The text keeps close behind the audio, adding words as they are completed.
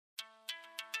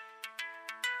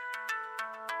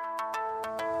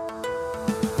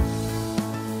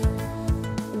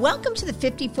Welcome to the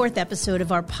 54th episode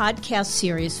of our podcast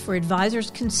series for advisors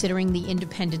considering the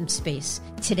independent space.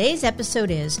 Today's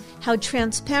episode is How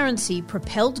Transparency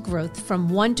Propelled Growth from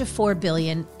 $1 to $4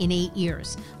 billion in 8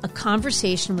 years, a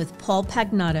conversation with Paul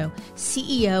Pagnotta,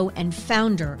 CEO and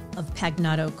founder of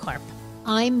Pagnotta Corp.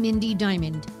 I'm Mindy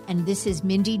Diamond, and this is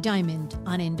Mindy Diamond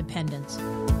on Independence.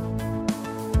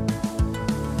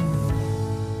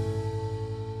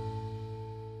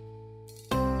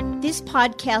 This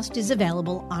podcast is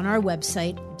available on our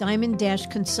website,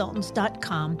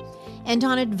 diamond-consultants.com, and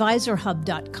on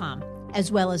advisorhub.com, as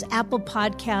well as Apple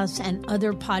Podcasts and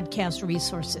other podcast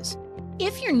resources.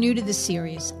 If you're new to the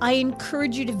series, I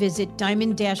encourage you to visit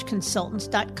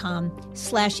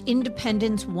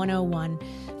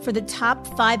diamond-consultants.com/independence101 for the top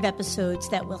 5 episodes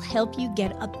that will help you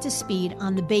get up to speed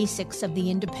on the basics of the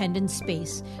independent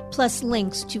space, plus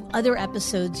links to other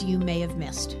episodes you may have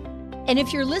missed. And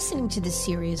if you're listening to this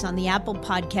series on the Apple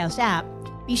Podcast app,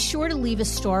 be sure to leave a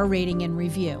star rating and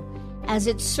review, as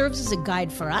it serves as a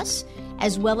guide for us,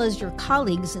 as well as your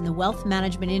colleagues in the wealth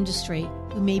management industry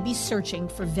who may be searching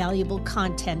for valuable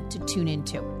content to tune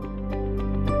into.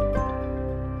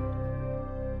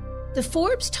 The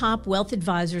Forbes Top Wealth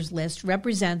Advisors list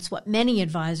represents what many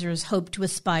advisors hope to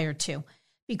aspire to,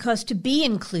 because to be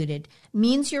included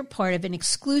means you're part of an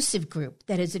exclusive group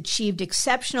that has achieved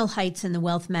exceptional heights in the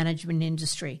wealth management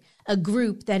industry, a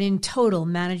group that in total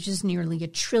manages nearly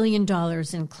 $1 trillion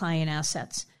in client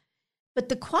assets. But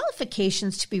the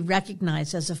qualifications to be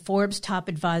recognized as a Forbes top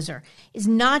advisor is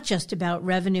not just about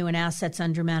revenue and assets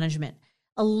under management.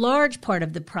 A large part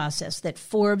of the process that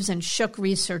Forbes and Shook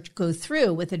Research go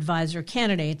through with advisor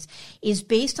candidates is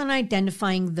based on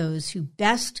identifying those who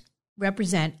best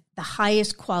represent the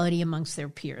highest quality amongst their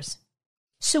peers.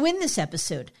 So in this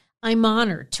episode, I'm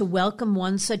honored to welcome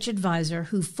one such advisor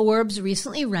who Forbes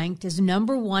recently ranked as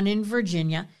number 1 in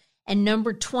Virginia and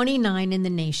number 29 in the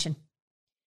nation.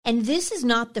 And this is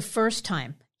not the first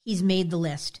time he's made the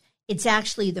list. It's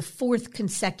actually the 4th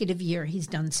consecutive year he's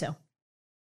done so.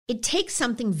 It takes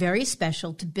something very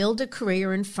special to build a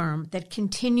career and firm that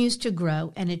continues to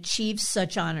grow and achieve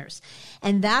such honors.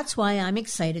 And that's why I'm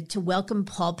excited to welcome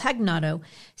Paul Pagnotta,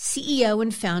 CEO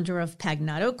and founder of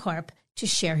Pagnotta Corp, to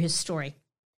share his story.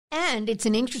 And it's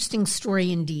an interesting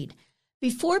story indeed.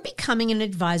 Before becoming an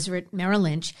advisor at Merrill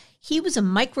Lynch, he was a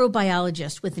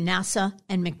microbiologist with NASA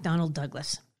and McDonnell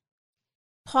Douglas.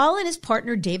 Paul and his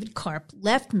partner David Karp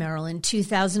left Merrill in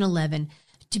 2011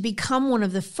 to become one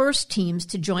of the first teams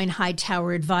to join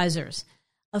Hightower Advisors,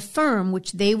 a firm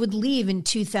which they would leave in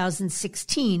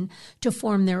 2016 to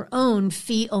form their own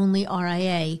fee-only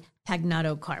RIA,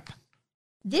 Pagnotta Corp.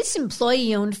 This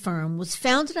employee-owned firm was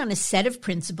founded on a set of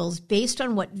principles based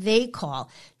on what they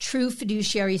call true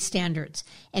fiduciary standards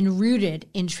and rooted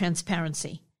in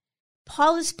transparency.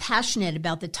 Paul is passionate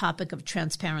about the topic of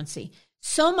transparency,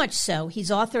 so much so,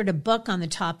 he's authored a book on the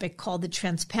topic called The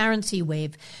Transparency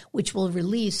Wave, which will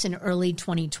release in early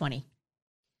 2020.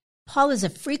 Paul is a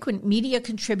frequent media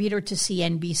contributor to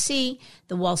CNBC,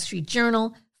 The Wall Street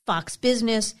Journal, Fox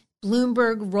Business,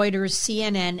 Bloomberg, Reuters,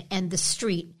 CNN, and The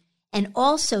Street, and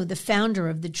also the founder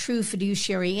of the True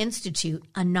Fiduciary Institute,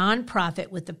 a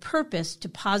nonprofit with the purpose to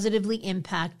positively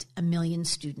impact 1 million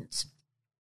students.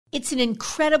 It's an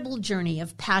incredible journey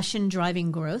of passion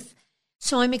driving growth.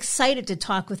 So I'm excited to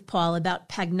talk with Paul about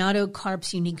Pagnotta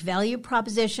Corp's unique value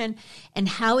proposition and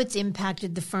how it's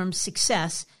impacted the firm's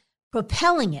success,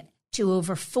 propelling it to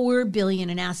over $4 billion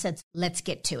in assets. Let's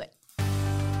get to it.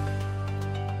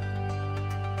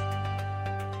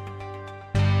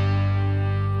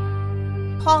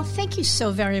 Paul, thank you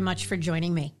so very much for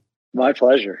joining me. My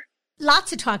pleasure. Lots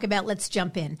to talk about. Let's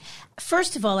jump in.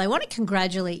 First of all, I want to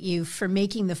congratulate you for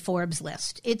making the Forbes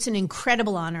list. It's an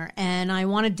incredible honor, and I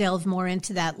want to delve more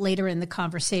into that later in the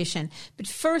conversation. But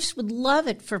first, would love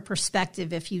it for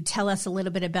perspective if you tell us a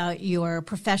little bit about your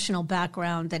professional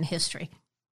background and history.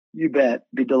 You bet.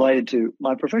 Be delighted to.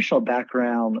 My professional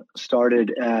background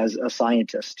started as a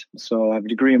scientist. So I have a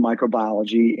degree in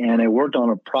microbiology, and I worked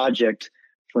on a project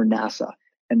for NASA.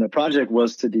 And the project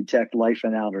was to detect life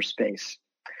in outer space.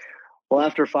 Well,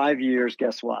 after 5 years,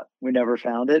 guess what? We never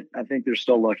found it. I think they're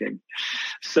still looking.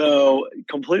 So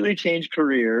completely changed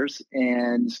careers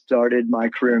and started my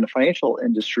career in the financial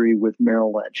industry with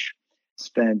Merrill Lynch.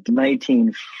 Spent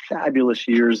 19 fabulous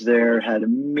years there, had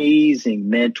amazing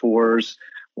mentors,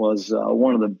 was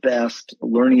one of the best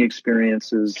learning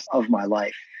experiences of my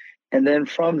life. And then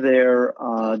from there,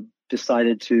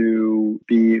 decided to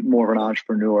be more of an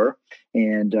entrepreneur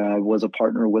and was a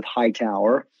partner with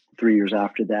Hightower. 3 years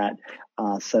after that,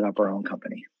 set up our own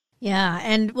company. Yeah,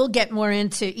 and we'll get more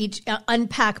into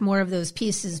unpack more of those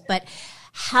pieces. But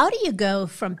How do you go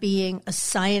from being a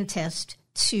scientist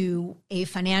to a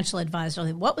financial advisor?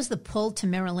 What was the pull to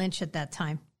Merrill Lynch at that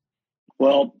time?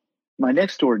 Well, my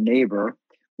next door neighbor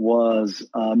was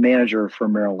a manager for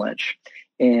Merrill Lynch.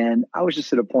 And I was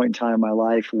just at a point in time in my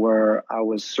life where I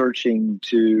was searching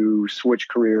to switch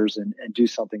careers and do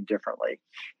something differently.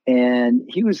 And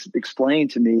he was explaining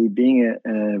to me, being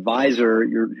an advisor,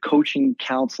 you're coaching,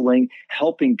 counseling,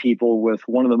 helping people with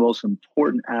one of the most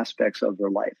important aspects of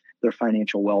their life, their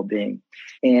financial well-being.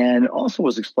 And also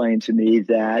was explaining to me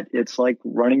that it's like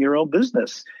running your own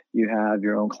business. You have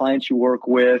your own clients you work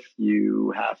with.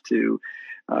 You have to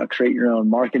create your own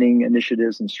marketing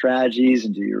initiatives and strategies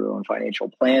and do your own financial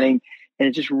planning. And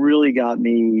it just really got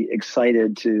me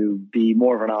excited to be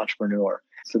more of an entrepreneur.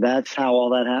 So that's how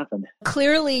all that happened.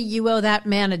 Clearly, you owe that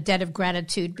man a debt of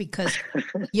gratitude because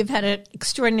you've had an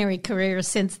extraordinary career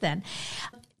since then.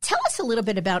 Tell us a little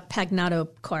bit about Pagnato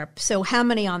Corp. So how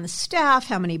many on the staff,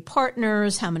 how many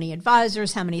partners, how many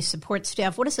advisors, how many support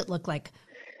staff? What does it look like?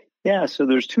 Yeah, so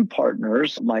there's two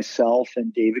partners, myself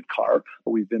and David Karp.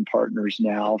 We've been partners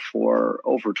now for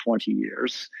over 20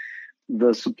 years.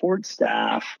 The support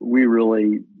staff,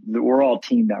 we're all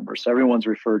team members. So everyone's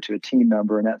referred to a team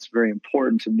member, and that's very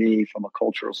important to me from a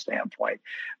cultural standpoint.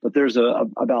 But there's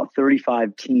about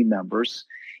 35 team members,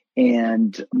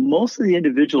 and most of the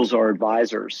individuals are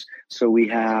advisors. So we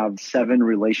have 7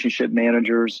 relationship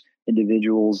managers,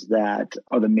 individuals that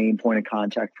are the main point of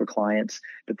contact for clients.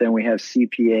 But then we have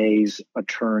CPAs,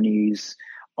 attorneys,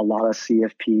 a lot of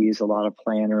CFPs, a lot of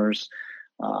planners,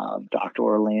 Dr.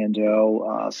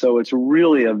 Orlando. So it's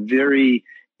really a very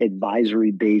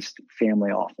advisory-based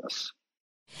family office.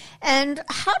 And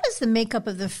how does the makeup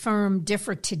of the firm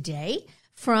differ today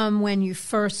from when you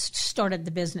first started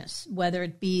the business, whether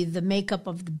it be the makeup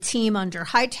of the team under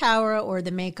Hightower or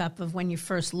the makeup of when you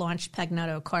first launched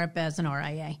Pagnato Corp as an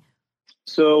RIA?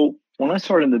 So when I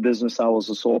started in the business, I was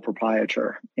a sole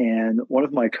proprietor. And one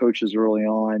of my coaches early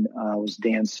on was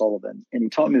Dan Sullivan. And he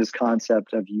taught me this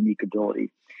concept of unique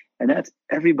ability. And that's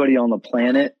everybody on the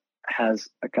planet has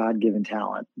a God-given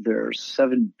talent. There's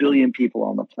 7 billion people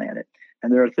on the planet.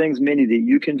 And there are things, many that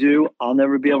you can do, I'll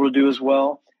never be able to do as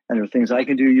well. And there are things I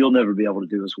can do, you'll never be able to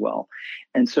do as well.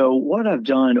 And so what I've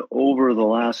done over the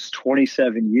last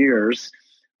 27 years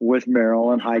with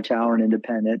Merrill and Hightower and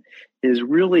Independent is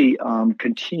really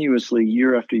continuously,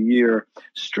 year after year,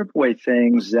 strip away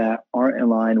things that aren't in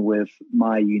line with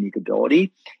my unique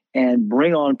ability and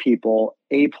bring on people,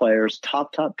 A players,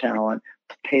 top talent,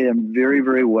 pay them very,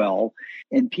 very well,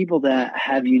 and people that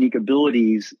have unique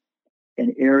abilities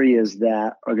in areas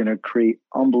that are going to create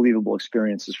unbelievable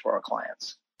experiences for our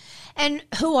clients. And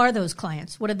who are those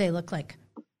clients? What do they look like?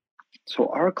 So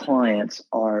our clients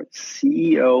are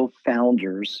CEO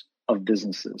founders of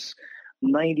businesses.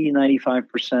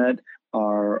 95%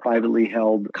 are privately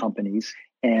held companies,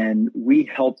 and we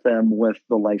help them with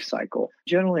the life cycle.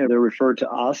 Generally, they're referred to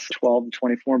us 12 to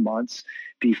 24 months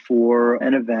before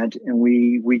an event, and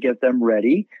we get them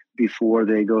ready before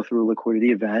they go through a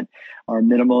liquidity event. Our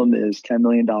minimum is $10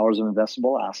 million of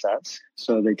investable assets.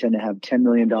 So they tend to have $10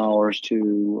 million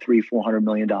to $300-400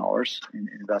 million in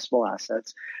investable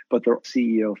assets, but they're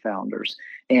CEO founders.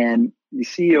 And the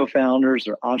CEO founders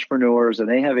are entrepreneurs, and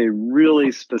they have a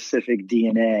really specific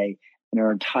DNA, and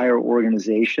our entire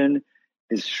organization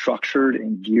is structured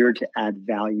and geared to add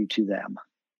value to them.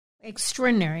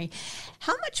 Extraordinary.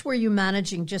 How much were you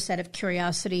managing, just out of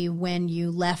curiosity, when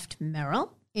you left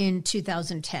Merrill in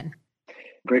 2010?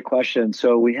 Great question.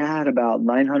 So we had about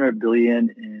 $900 billion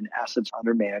in assets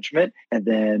under management, and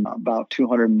then about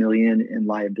 $200 million in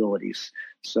liabilities.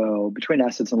 So between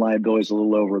assets and liabilities, a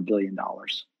little over $1 billion.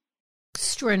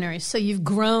 Extraordinary. So you've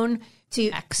grown to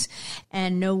X,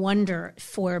 and no wonder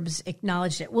Forbes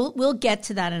acknowledged it. We'll get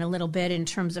to that in a little bit in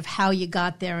terms of how you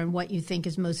got there and what you think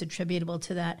is most attributable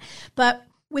to that. But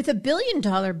with $1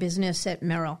 billion business at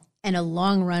Merrill and a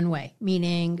long runway,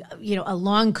 meaning, a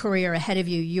long career ahead of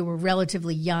you, you were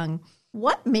relatively young.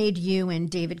 What made you and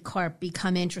David Karp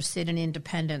become interested in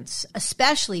independence,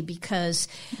 especially because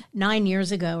 9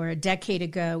 years ago or a decade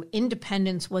ago,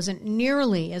 independence wasn't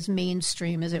nearly as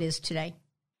mainstream as it is today?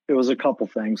 It was a couple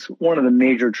things. One of the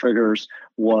major triggers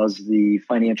was the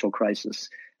financial crisis.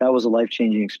 That was a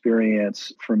life-changing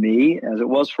experience for me, as it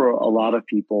was for a lot of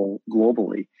people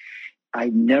globally. I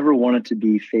never wanted to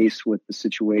be faced with the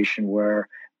situation where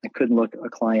I couldn't look a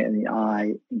client in the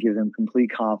eye and give them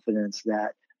complete confidence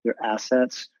that their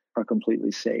assets are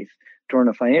completely safe. during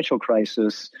a financial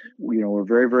crisis, we're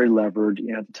very, very levered.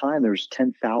 At the time, there's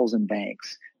 10,000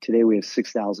 banks. Today, we have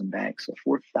 6,000 banks. So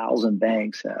 4,000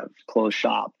 banks have closed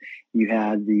shop. You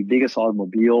had the biggest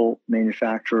automobile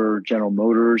manufacturer, General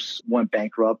Motors, went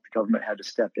bankrupt. The government had to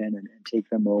step in and take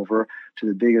them over, to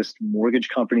the biggest mortgage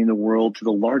company in the world, to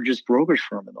the largest brokerage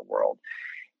firm in the world.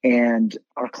 And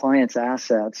our clients'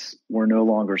 assets were no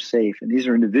longer safe. And these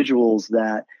are individuals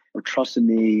that are trusting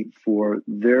me for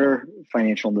their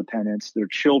financial independence, their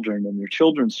children and their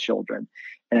children's children.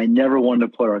 And I never wanted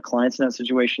to put our clients in that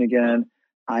situation again.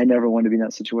 I never wanted to be in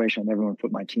that situation. I never want to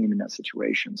put my team in that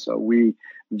situation. So we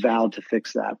vowed to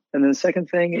fix that. And then the second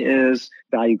thing is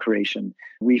value creation.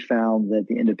 We found that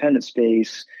the independent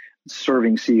space,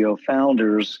 serving CEO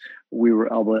founders, we were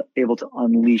able to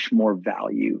unleash more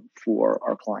value for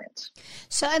our clients.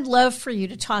 So I'd love for you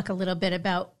to talk a little bit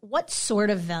about what sort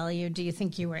of value do you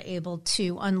think you were able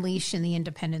to unleash in the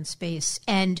independent space,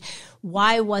 and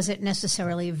why was it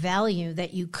necessarily value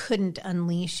that you couldn't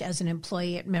unleash as an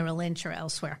employee at Merrill Lynch or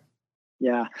elsewhere?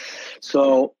 Yeah.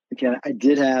 So again, I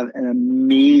did have an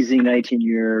amazing 19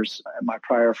 years at my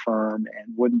prior firm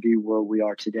and wouldn't be where we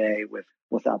are today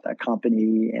without that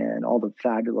company and all the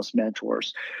fabulous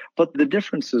mentors. But the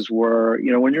differences were,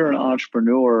 when you're an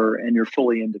entrepreneur and you're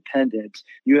fully independent,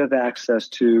 you have access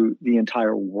to the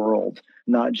entire world,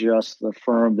 not just the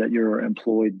firm that you're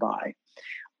employed by.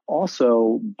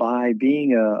 Also, by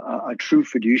being a true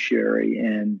fiduciary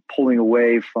and pulling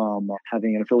away from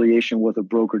having an affiliation with a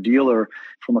broker-dealer,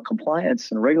 from a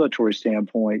compliance and regulatory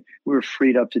standpoint, we were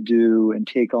freed up to do and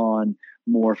take on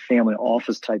more family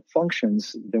office type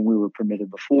functions than we were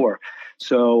permitted before.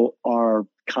 So our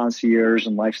concierge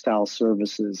and lifestyle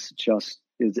services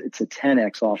it's a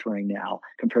 10x offering now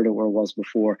compared to where it was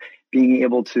before. Being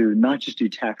able to not just do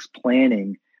tax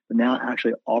planning, but now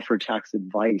actually offer tax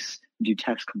advice, do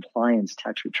tax compliance,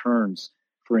 tax returns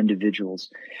for individuals,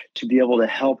 to be able to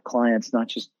help clients not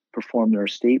just perform their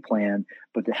estate plan,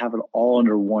 but to have it all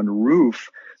under one roof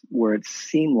where it's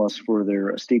seamless for their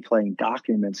estate planning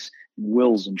documents,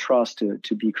 wills and trusts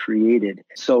to be created.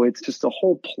 So it's just a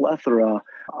whole plethora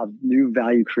of new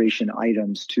value creation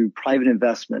items, to private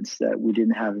investments that we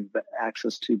didn't have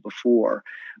access to before,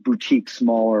 boutique,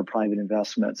 smaller private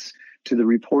investments, to the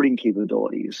reporting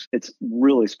capabilities. It's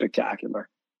really spectacular.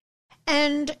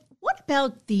 And what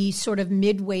about the sort of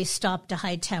midway stop to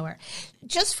Hightower?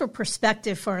 Just for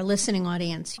perspective for our listening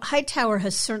audience, Hightower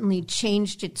has certainly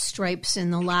changed its stripes in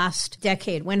the last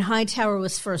decade. When Hightower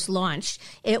was first launched,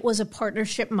 it was a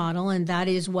partnership model, and that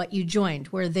is what you joined,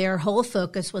 where their whole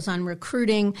focus was on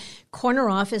recruiting corner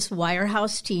office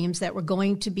wirehouse teams that were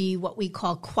going to be what we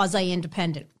call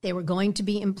quasi-independent. They were going to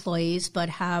be employees, but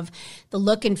have the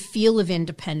look and feel of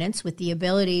independence, with the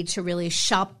ability to really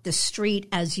shop the street,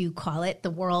 as you call it. The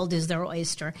world is their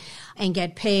oyster, and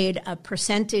get paid a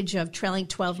percentage of trailing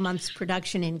 12 months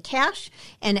production in cash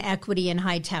and equity in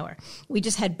Hightower. We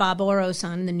just had Bob Oros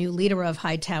on, the new leader of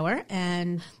Hightower,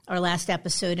 and our last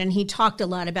episode, and he talked a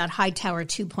lot about Hightower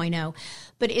 2.0.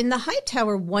 But in the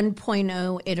Hightower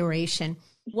 1.0 iteration,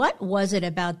 what was it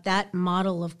about that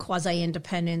model of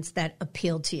quasi-independence that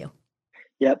appealed to you?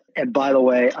 Yep. And by the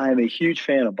way, I'm a huge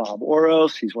fan of Bob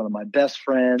Oros. He's one of my best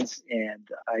friends, and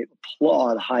I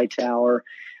applaud Hightower.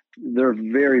 They're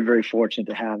very, very fortunate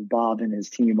to have Bob and his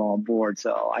team on board.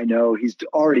 So I know he's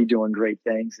already doing great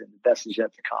things, and the best is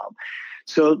yet to come.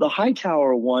 So the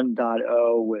Hightower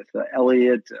 1.0 with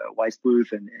Elliot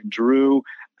Weisbluth and Drew,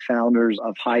 founders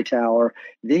of Hightower,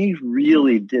 they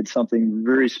really did something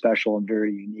very special and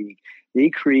very unique. They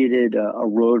created a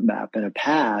roadmap and a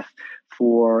path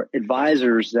for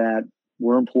advisors that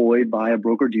were employed by a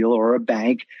broker-dealer or a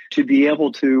bank to be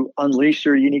able to unleash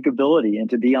their unique ability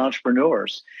and to be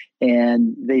entrepreneurs.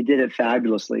 And they did it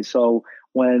fabulously. So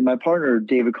when my partner,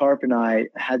 David Karp, and I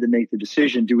had to make the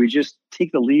decision, do we just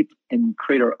take the leap and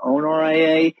create our own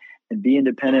RIA and be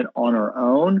independent on our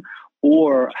own,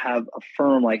 or have a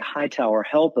firm like Hightower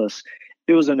help us?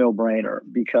 It was a no-brainer,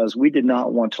 because we did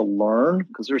not want to learn,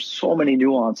 because there's so many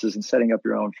nuances in setting up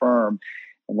your own firm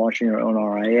and launching your own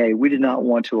RIA. We did not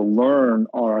want to learn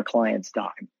on our client's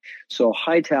dime. So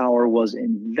Hightower was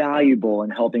invaluable in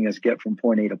helping us get from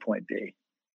point A to point B.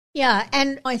 Yeah,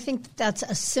 and I think that's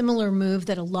a similar move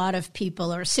that a lot of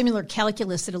people, or similar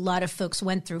calculus that a lot of folks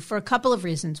went through, for a couple of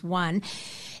reasons. One,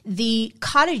 the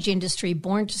cottage industry,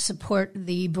 born to support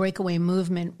the breakaway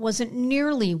movement, wasn't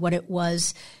nearly what it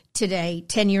was today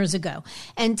 10 years ago.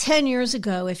 And 10 years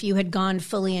ago, if you had gone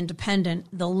fully independent,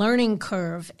 the learning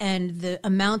curve and the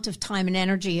amount of time and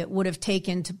energy it would have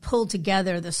taken to pull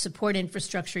together the support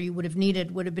infrastructure you would have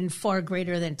needed would have been far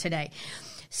greater than today.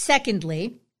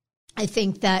 Secondly, I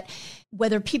think that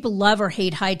whether people love or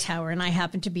hate Hightower, and I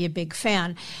happen to be a big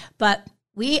fan, but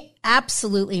we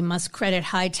absolutely must credit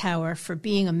Hightower for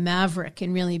being a maverick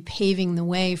and really paving the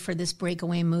way for this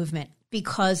breakaway movement,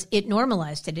 because it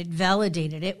normalized it, it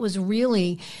validated it. It was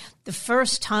really the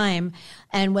first time,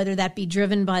 and whether that be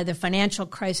driven by the financial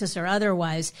crisis or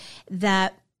otherwise,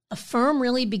 that a firm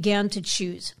really began to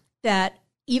choose that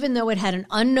even though it had an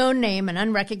unknown name, an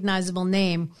unrecognizable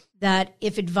name, that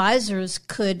if advisors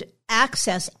could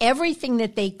access everything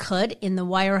that they could in the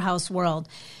wirehouse world,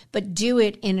 but do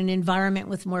it in an environment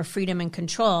with more freedom and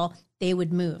control, they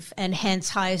would move. And hence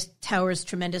Hightower's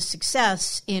tremendous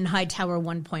success in Hightower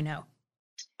 1.0.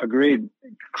 Agreed.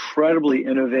 Incredibly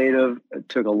innovative. It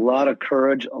took a lot of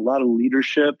courage, a lot of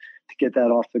leadership to get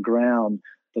that off the ground,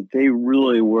 but they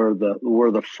really were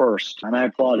the first. And I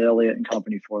applaud Elliott and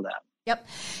company for that. Yep.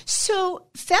 So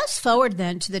fast forward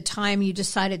then to the time you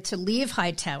decided to leave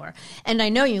Hightower. And I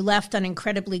know you left on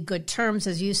incredibly good terms.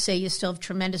 As you say, you still have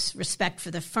tremendous respect for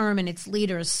the firm and its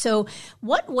leaders. So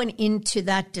what went into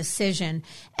that decision,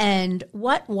 and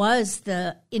what was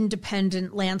the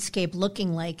independent landscape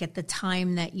looking like at the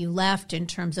time that you left in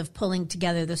terms of pulling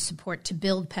together the support to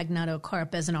build Pagnato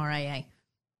Corp as an RIA?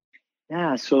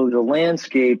 Yeah, so the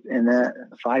landscape in that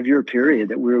 5-year period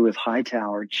that we were with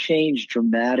Hightower changed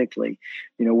dramatically.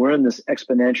 We're in this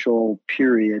exponential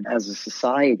period as a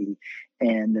society,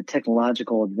 and the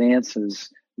technological advances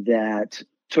that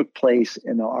took place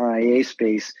in the RIA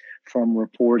space, from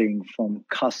reporting, from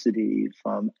custody,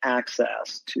 from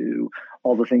access to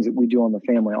all the things that we do on the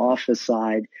family office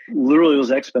side, literally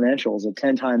was exponential. It was a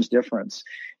 10 times difference.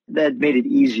 That made it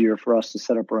easier for us to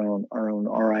set up our own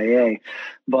RIA.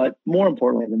 But more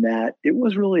importantly than that, it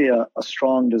was really a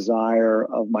strong desire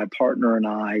of my partner and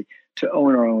I to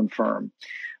own our own firm.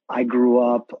 I grew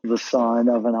up the son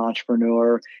of an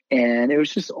entrepreneur, and it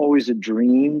was just always a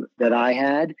dream that I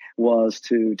had, was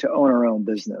to own our own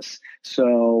business.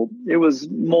 So it was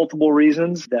multiple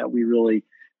reasons that we really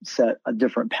set a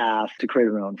different path to create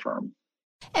our own firm.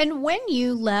 And when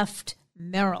you left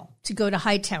Merrill to go to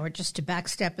Hightower, just to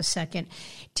backstep a second,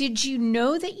 did you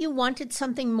know that you wanted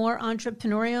something more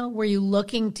entrepreneurial? Were you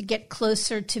looking to get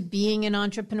closer to being an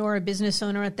entrepreneur, a business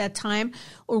owner at that time?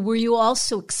 Or were you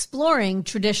also exploring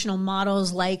traditional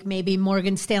models like maybe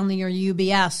Morgan Stanley or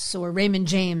UBS or Raymond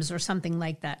James or something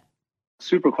like that?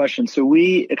 Super question. So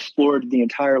we explored the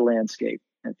entire landscape.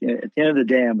 At the end of the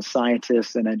day, I'm a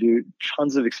scientist and I do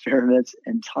tons of experiments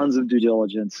and tons of due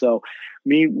diligence. So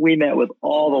we met with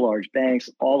all the large banks,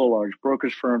 all the large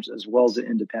brokerage firms, as well as the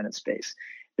independent space.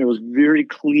 It was very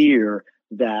clear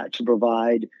that to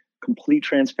provide complete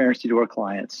transparency to our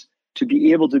clients, to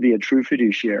be able to be a true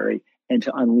fiduciary, and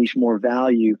to unleash more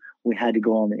value, we had to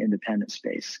go on the independent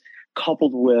space.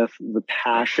 Coupled with the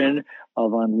passion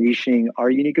of unleashing our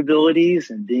unique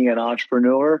abilities and being an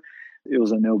entrepreneur, it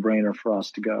was a no-brainer for us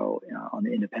to go on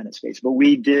the independent space. But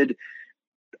we did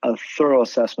a thorough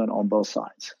assessment on both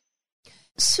sides.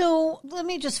 So let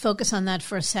me just focus on that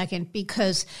for a second,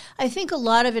 because I think a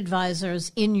lot of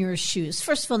advisors in your shoes,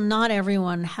 first of all, not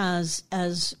everyone has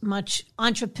as much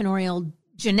entrepreneurial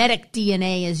genetic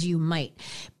DNA as you might.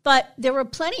 But there were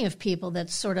plenty of people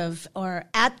that sort of are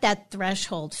at that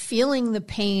threshold, feeling the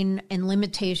pain and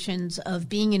limitations of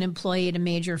being an employee at a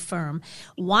major firm,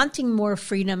 wanting more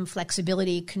freedom,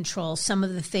 flexibility, control, some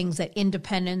of the things that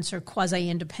independence or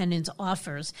quasi-independence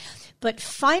offers, but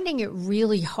finding it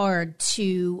really hard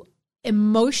to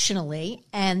emotionally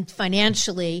and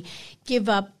financially give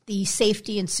up the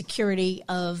safety and security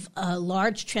of a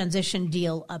large transition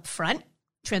deal up front,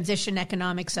 transition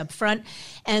economics up front,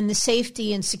 and the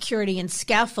safety and security and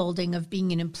scaffolding of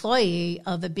being an employee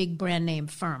of a big brand name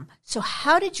firm. So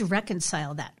how did you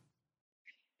reconcile that?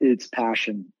 It's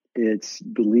passion, it's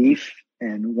belief,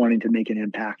 and wanting to make an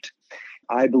impact.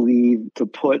 I believe to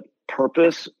put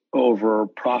purpose over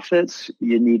profits,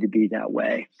 you need to be that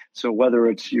way. So whether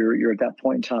it's you're at that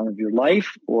point in time of your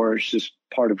life, or it's just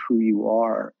part of who you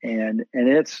are, and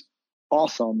it's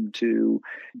awesome to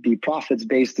be profits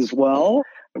based as well.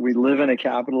 We live in a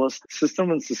capitalist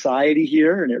system and society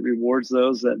here, and it rewards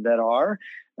those that are.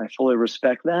 I fully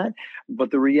respect that. But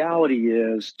the reality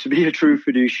is, to be a true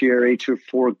fiduciary, to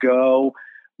forego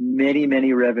many,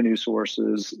 many revenue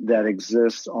sources that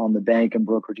exist on the bank and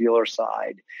broker-dealer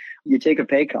side, you take a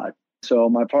pay cut. So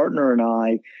my partner and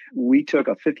I, we took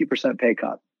a 50% pay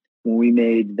cut when we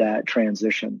made that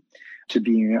transition to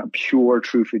being a pure,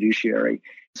 true fiduciary.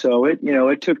 So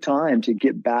it took time to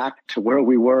get back to where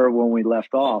we were when we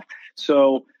left off.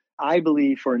 So I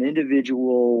believe for an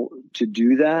individual to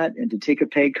do that and to take a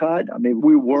pay cut, I mean,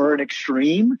 we were an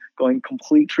extreme, going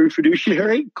complete true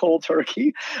fiduciary, cold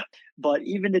turkey. But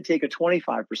even to take a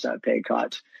 25% pay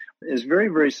cut is very,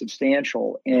 very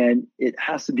substantial, and it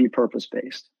has to be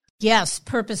purpose-based. Yes,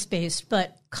 purpose-based,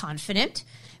 but confident,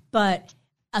 but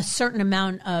a certain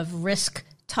amount of risk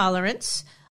tolerance,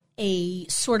 a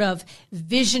sort of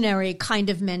visionary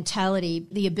kind of mentality,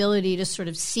 the ability to sort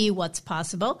of see what's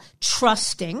possible,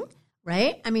 trusting,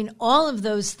 right? I mean, all of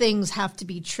those things have to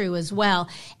be true as well,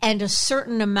 and a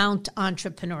certain amount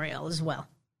entrepreneurial as well.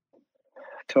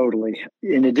 Totally.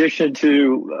 In addition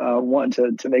to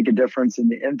wanting to make a difference in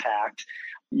the impact,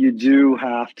 you do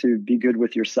have to be good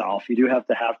with yourself. You do have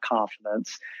to have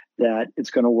confidence that it's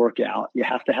going to work out. You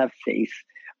have to have faith.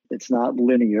 It's not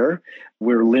linear.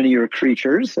 We're linear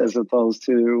creatures as opposed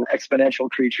to exponential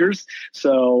creatures.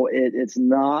 So it's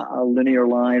not a linear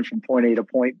line from point A to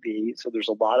point B. So there's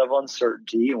a lot of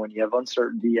uncertainty. And when you have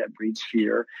uncertainty, it breeds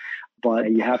fear.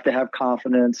 But you have to have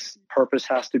confidence. Purpose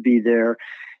has to be there.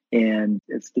 And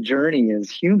it's the journey. As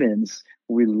humans,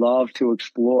 we love to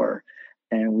explore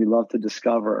and we love to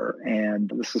discover. And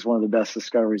this is one of the best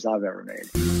discoveries I've ever made.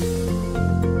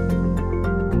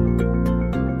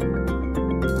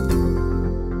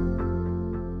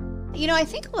 You know, I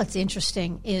think what's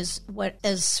interesting is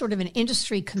as sort of an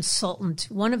industry consultant,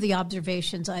 one of the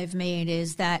observations I've made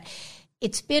is that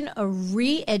it's been a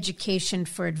re-education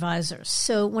for advisors.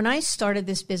 So when I started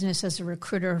this business as a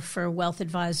recruiter for wealth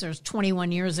advisors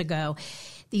 21 years ago,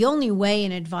 the only way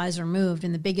an advisor moved,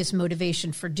 and the biggest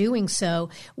motivation for doing so,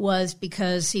 was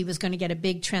because he was going to get a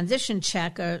big transition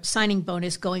check, a signing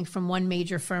bonus going from one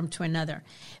major firm to another.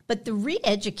 But the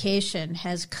re-education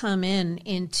has come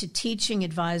into teaching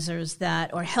advisors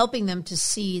that, or helping them to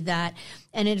see that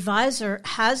an advisor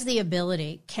has the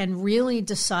ability, can really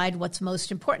decide what's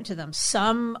most important to them.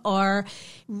 Some are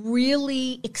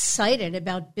really excited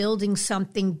about building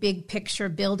something big picture,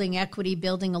 building equity,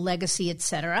 building a legacy, et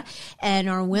cetera, and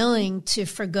are willing to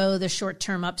forgo the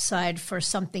short-term upside for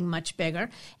something much bigger.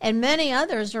 And many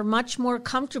others are much more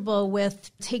comfortable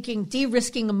with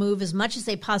de-risking a move as much as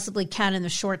they possibly can in the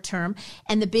short term,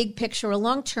 and the big picture or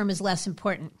long term is less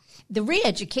important. The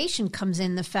re-education comes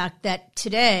in the fact that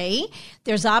today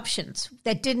there's options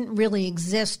that didn't really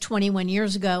exist 21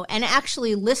 years ago, and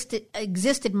actually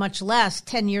existed much less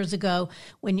 10 years ago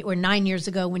or 9 years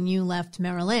ago when you left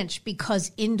Merrill Lynch,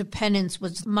 because independence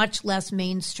was much less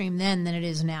mainstream then than it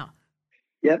is now.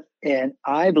 Yep. And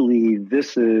I believe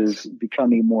this is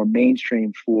becoming more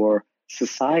mainstream for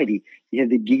society. You have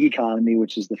the gig economy,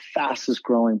 which is the fastest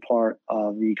growing part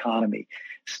of the economy.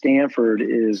 Stanford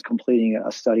is completing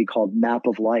a study called Map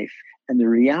of Life. And the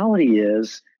reality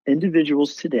is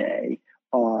individuals today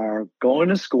are going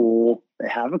to school, they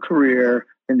have a career,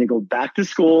 then they go back to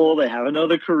school, they have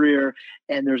another career,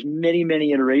 and there's many,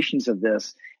 many iterations of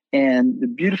this. And the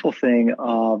beautiful thing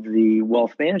of the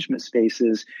wealth management space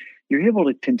is you're able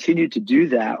to continue to do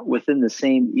that within the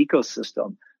same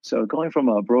ecosystem. So going from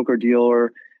a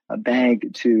broker-dealer, a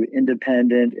bank to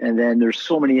independent, and then there's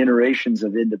so many iterations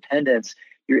of independence,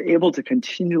 you're able to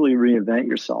continually reinvent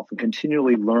yourself and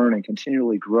continually learn and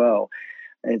continually grow.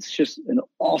 It's just an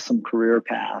awesome career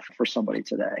path for somebody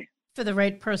today. For the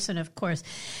right person, of course.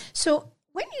 So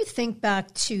when you think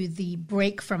back to the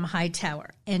break from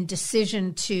Hightower and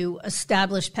decision to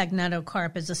establish Pagnato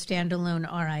Corp as a standalone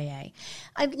RIA,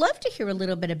 I'd love to hear a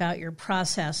little bit about your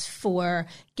process for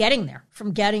getting there,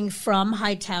 from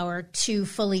Hightower to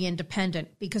fully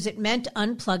independent, because it meant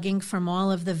unplugging from all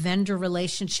of the vendor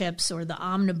relationships or the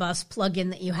omnibus plug-in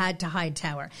that you had to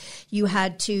Hightower. You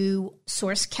had to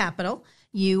source capital.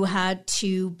 You had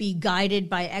to be guided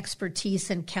by expertise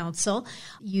and counsel.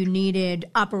 You needed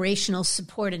operational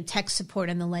support and tech support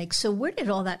and the like. So where did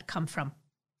all that come from?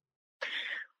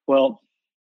 Well,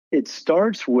 it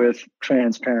starts with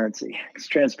transparency, because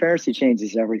transparency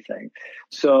changes everything.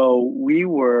 So we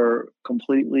were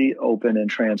completely open and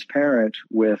transparent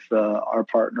with our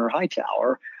partner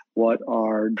Hightower, what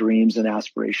our dreams and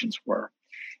aspirations were.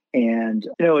 And,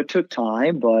 it took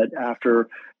time, but after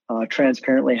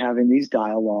transparently having these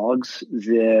dialogues,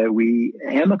 we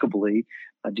amicably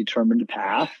determined a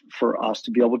path for us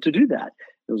to be able to do that.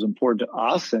 It was important to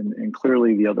us and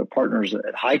clearly the other partners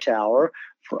at Hightower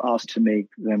for us to make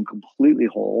them completely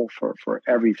whole for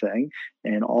everything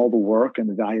and all the work and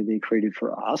the value they created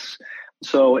for us.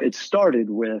 So it started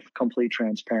with complete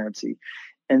transparency.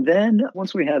 And then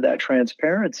once we had that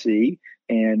transparency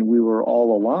and we were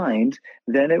all aligned,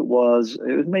 then it was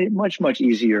made it much, much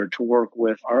easier to work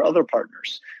with our other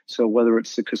partners. So whether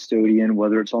it's the custodian,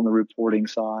 whether it's on the reporting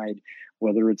side,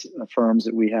 whether it's firms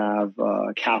that we have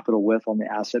capital with on the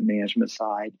asset management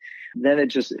side. Then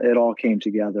it all came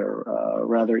together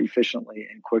rather efficiently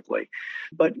and quickly.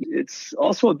 But it's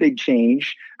also a big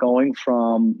change going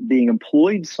from being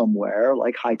employed somewhere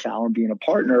like Hightower and being a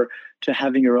partner to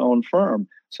having your own firm.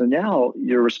 So now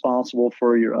you're responsible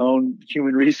for your own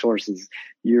human resources.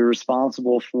 You're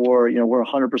responsible for, we're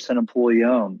 100% employee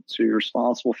owned. So you're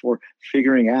responsible for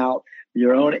figuring out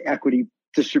your own equity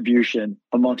distribution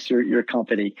amongst your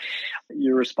company.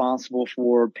 You're responsible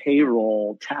for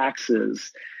payroll,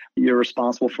 taxes. You're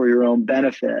responsible for your own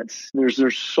benefits.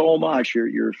 There's so much,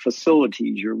 your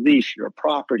facilities, your lease, your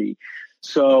property.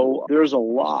 So there's a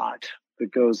lot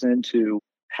that goes into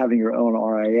having your own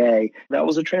RIA. That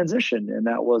was a transition, and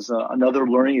that was another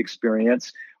learning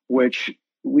experience, which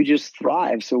we just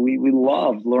thrive. So we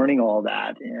love learning all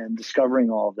that and discovering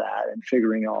all that and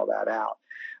figuring all that out.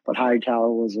 But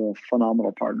Hightower was a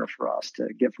phenomenal partner for us to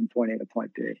get from point A to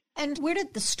point B. And where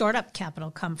did the startup capital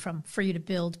come from for you to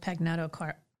build Pagnato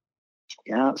Karp?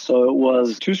 Yeah, so it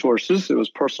was two sources. It was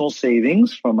personal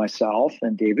savings from myself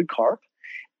and David Karp.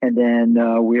 And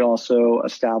then we also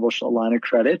established a line of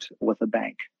credit with a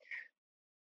bank.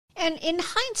 And in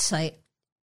hindsight,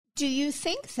 do you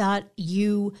think that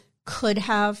you could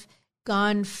have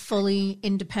gone fully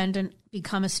independent,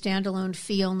 become a standalone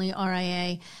fee-only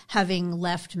RIA, having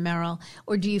left Merrill?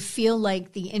 Or do you feel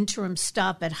like the interim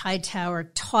stop at Hightower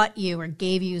taught you or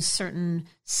gave you certain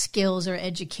skills or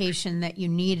education that you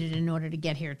needed in order to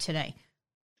get here today?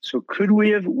 So could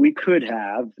we have? We could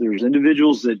have. There's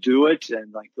individuals that do it,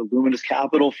 and like the Luminous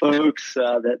Capital folks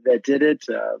that did it.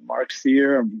 Mark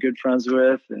Sear, I'm good friends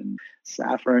with, and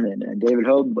Saffron and David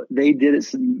Hogue. But they did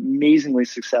it amazingly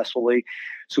successfully.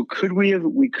 So could we have?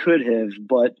 We could have,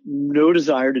 but no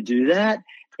desire to do that.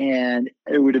 And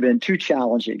it would have been too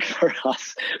challenging for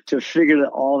us to figure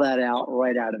all that out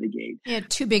right out of the gate. Yeah,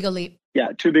 too big a leap. Yeah,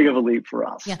 too big of a leap for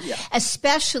us. Yeah.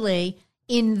 Especially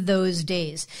in those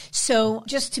days. So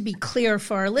just to be clear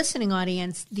for our listening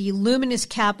audience, the Luminous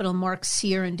Capital, Mark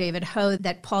Sear and David Ho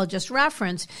that Paul just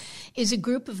referenced, is a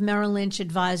group of Merrill Lynch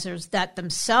advisors that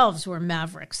themselves were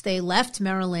mavericks. They left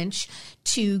Merrill Lynch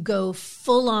to go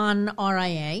full-on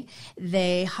RIA.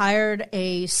 They hired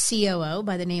a COO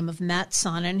by the name of Matt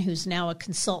Sonnen, who's now a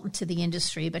consultant to the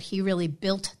industry, but he really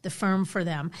built the firm for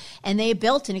them. And they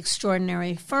built an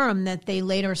extraordinary firm that they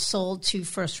later sold to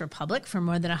First Republic for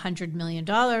more than $100 million.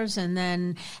 And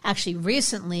then actually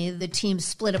recently, the team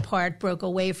split apart, broke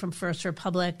away from First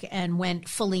Republic, and went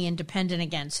fully independent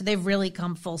again. So they've really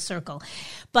come full circle.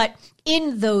 But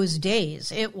in those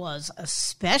days, it was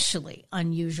especially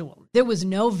unusual. There was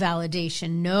no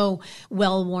validation, no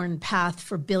well-worn path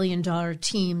for billion-dollar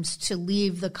teams to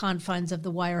leave the confines of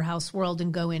the wirehouse world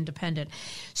and go independent.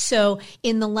 So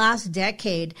in the last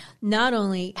decade, not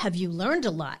only have you learned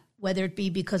a lot, whether it be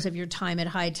because of your time at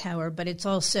Hightower, but it's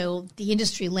also the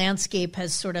industry landscape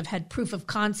has sort of had proof of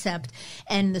concept,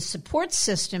 and the support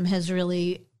system has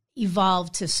really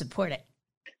evolved to support it.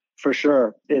 For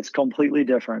sure. It's completely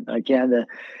different. Again,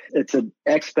 it's an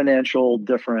exponential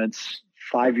difference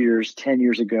 5 years, 10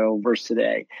 years ago versus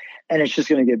today. And it's just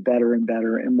going to get better and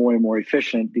better and more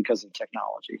efficient because of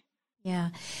technology. Yeah.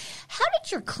 How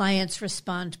did your clients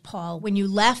respond, Paul, when you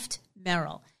left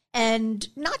Merrill? And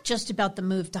not just about the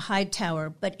move to Hightower,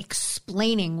 but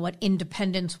explaining what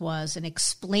independence was and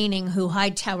explaining who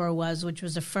Hightower was, which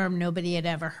was a firm nobody had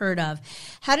ever heard of.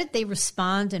 How did they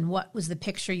respond, and what was the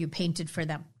picture you painted for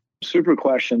them? Super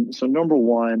question. So number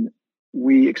one,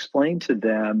 we explained to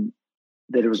them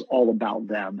that it was all about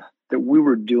them, that we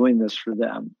were doing this for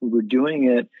them. We were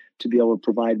doing it to be able to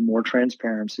provide more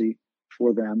transparency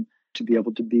for them, to be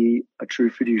able to be a true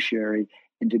fiduciary,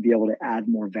 and to be able to add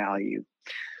more value.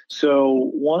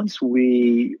 So once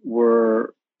we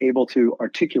were able to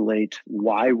articulate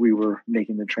why we were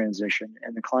making the transition,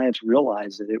 and the clients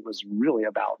realized that it was really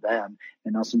about them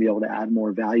and us to be able to add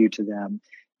more value to them,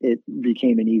 it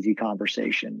became an easy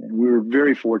conversation. And we were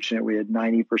very fortunate. We had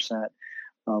 90%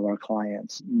 of our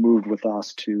clients moved with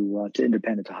us to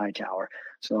independent to Hightower.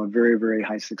 So a very, very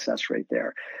high success rate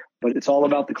there. But it's all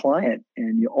about the client,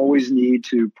 and you always need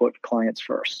to put clients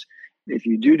first. If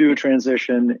you do a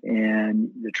transition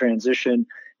and the transition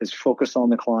is focused on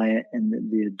the client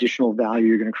and the additional value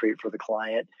you're going to create for the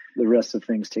client, the rest of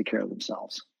things take care of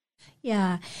themselves.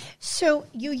 Yeah. So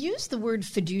you use the word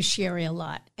fiduciary a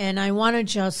lot, and I want to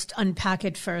just unpack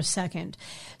it for a second.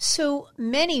 So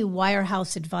many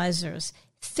wirehouse advisors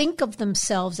think of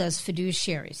themselves as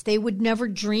fiduciaries. They would never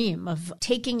dream of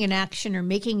taking an action or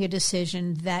making a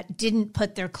decision that didn't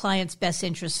put their client's best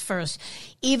interests first,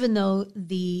 even though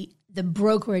the the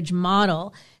brokerage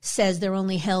model says they're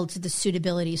only held to the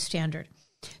suitability standard.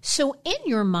 So in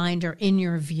your mind or in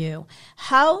your view,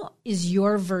 how is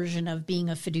your version of being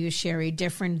a fiduciary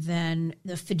different than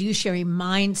the fiduciary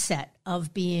mindset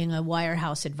of being a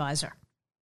wirehouse advisor?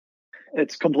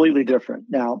 It's completely different.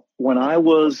 Now, when I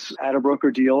was at a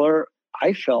broker-dealer,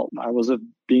 I felt I was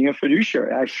being a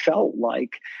fiduciary. I felt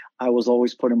like I was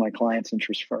always putting my client's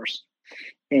interest first.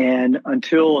 And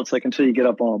until you get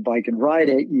up on a bike and ride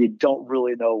it, you don't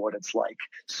really know what it's like.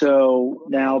 So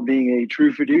now being a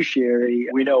true fiduciary,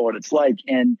 we know what it's like.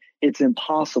 And it's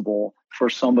impossible for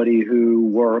somebody who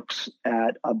works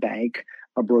at a bank,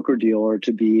 a broker-dealer,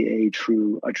 to be a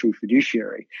true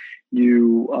fiduciary.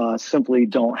 You simply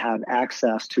don't have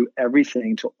access to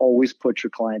everything to always put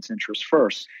your client's interest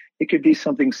first. It could be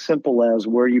something simple as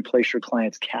where you place your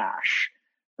client's cash.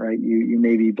 Right? You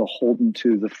may be beholden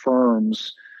to the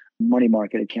firm's money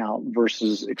market account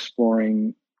versus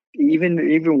exploring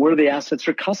even where the assets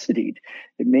are custodied.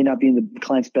 It may not be in the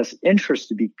client's best interest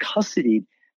to be custodied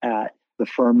at the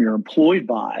firm you're employed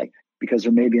by, because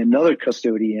there may be another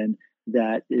custodian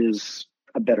that is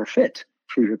a better fit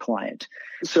for your client.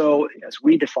 So as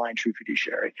we define true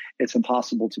fiduciary, it's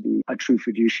impossible to be a true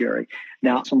fiduciary.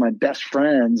 Now, some of my best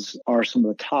friends are some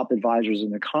of the top advisors in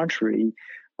the country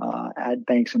at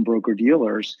banks and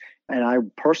broker-dealers, and I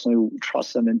personally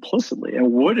trust them implicitly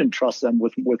and wouldn't trust them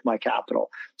with my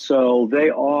capital. So they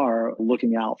are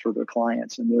looking out for their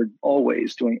clients, and they're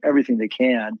always doing everything they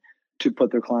can to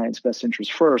put their client's best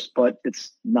interest first, but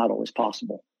it's not always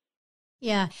possible.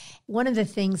 Yeah. One of the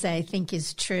things that I think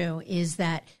is true is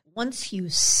that once you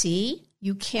see,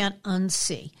 you can't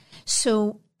unsee.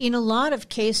 So in a lot of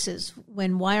cases,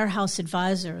 when wirehouse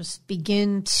advisors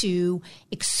begin to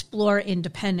explore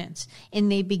independence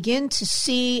and they begin to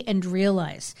see and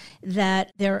realize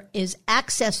that there is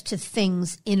access to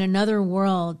things in another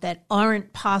world that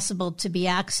aren't possible to be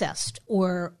accessed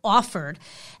or offered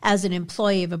as an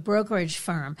employee of a brokerage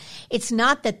firm, it's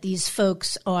not that these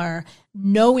folks are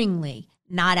knowingly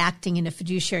not acting in a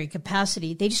fiduciary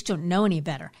capacity. They just don't know any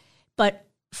better. But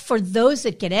for those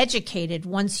that get educated,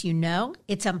 once you know,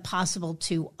 it's impossible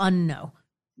to unknow.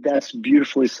 That's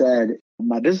beautifully said.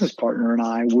 My business partner and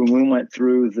I, when we went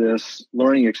through this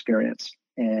learning experience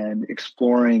and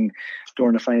exploring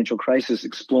during the financial crisis,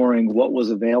 exploring what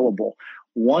was available,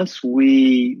 once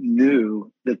we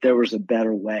knew that there was a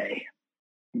better way,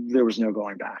 there was no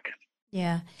going back.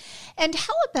 Yeah. And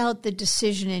how about the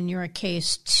decision in your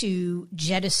case to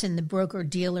jettison the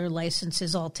broker-dealer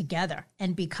licenses altogether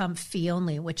and become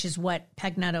fee-only, which is what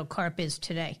Pagnato Carp is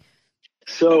today?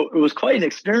 So it was quite an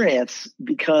experience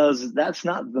because that's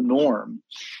not the norm.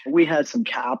 We had some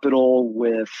capital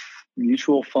with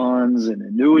mutual funds and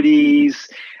annuities.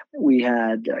 We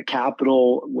had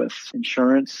capital with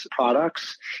insurance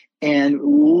products. And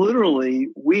literally,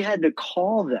 we had to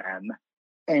call them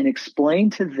and explain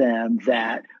to them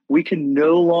that we can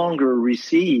no longer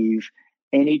receive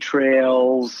any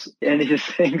trails, any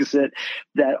things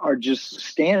that are just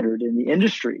standard in the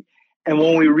industry. And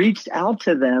when we reached out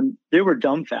to them, they were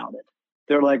dumbfounded.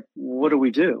 They're like, what do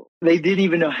we do? They didn't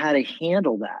even know how to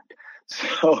handle that.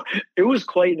 So it was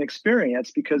quite an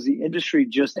experience because the industry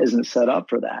just isn't set up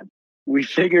for that. We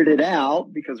figured it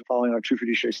out because following our true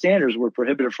fiduciary standards, we're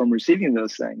prohibited from receiving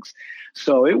those things.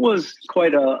 So it was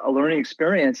quite a learning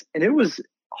experience. And it was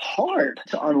hard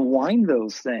to unwind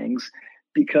those things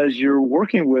because you're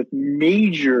working with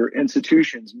major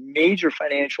institutions, major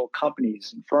financial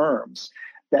companies and firms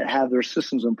that have their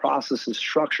systems and processes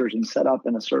structured and set up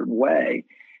in a certain way.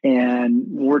 And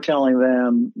we're telling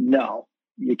them, no,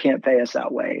 you can't pay us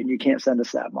that way and you can't send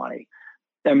us that money.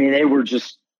 I mean,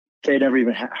 they never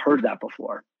even heard that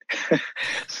before.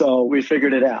 So we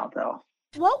figured it out, though.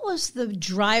 What was the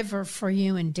driver for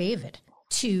you and David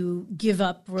to give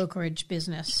up brokerage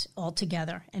business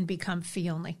altogether and become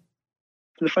fee-only?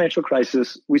 For the financial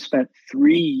crisis, we spent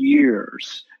 3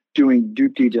 years doing due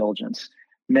diligence,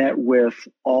 met with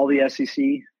all the SEC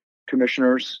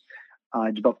commissioners,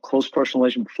 developed close personal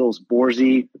relationship with Phyllis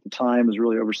Borsey at the time, was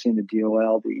really overseeing the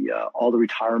DOL, all the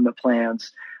retirement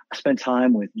plans. I spent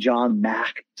time with John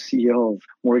Mack, CEO of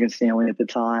Morgan Stanley at the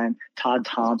time, Todd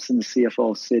Thompson, the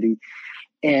CFO of Citi.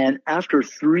 And after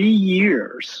 3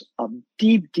 years of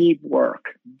deep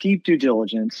work, deep due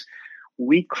diligence,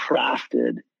 we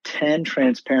crafted 10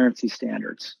 transparency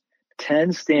standards,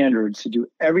 10 standards to do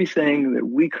everything that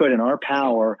we could in our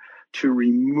power to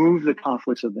remove the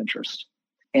conflicts of interest.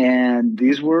 And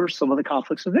these were some of the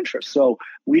conflicts of interest. So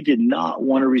we did not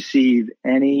want to receive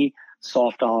any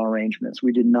soft dollar arrangements.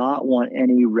 We did not want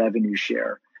any revenue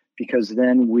share because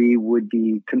then we would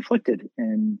be conflicted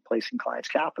in placing clients'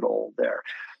 capital there.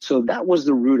 So that was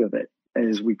the root of it,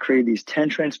 is we created these 10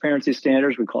 transparency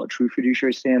standards. We call it true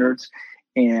fiduciary standards.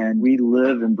 And we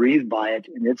live and breathe by it.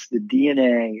 And it's the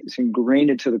DNA. It's ingrained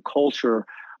into the culture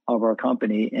of our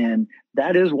company. And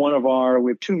that is we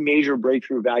have two major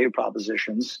breakthrough value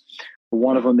propositions.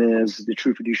 One of them is the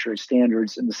true fiduciary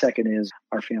standards, and the second is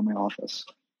our family office.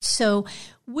 So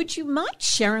would you mind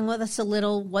sharing with us a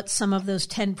little what some of those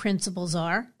 10 principles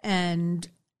are and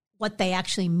what they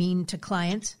actually mean to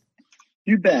clients?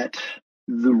 You bet.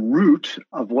 The root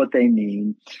of what they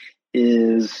mean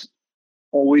is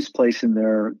always placing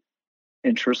their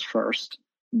interest first,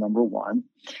 number one.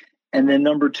 And then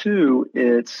number two,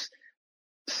 it's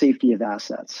safety of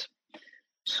assets.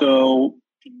 So,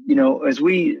 as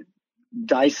we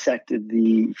dissected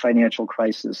the financial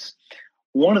crisis,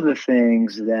 one of the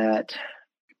things that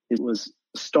it was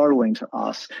startling to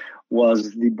us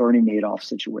was the Bernie Madoff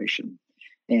situation.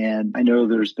 And I know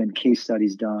there's been case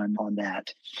studies done on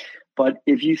that. But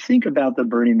if you think about the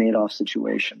Bernie Madoff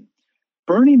situation,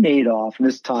 Bernie Madoff, and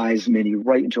this ties Mindy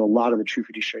right into a lot of the true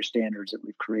fiduciary standards that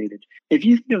we've created. If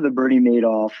you think of the Bernie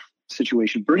Madoff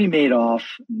situation, Bernie Madoff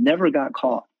never got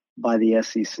caught by the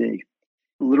SEC,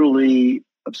 literally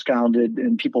absconded,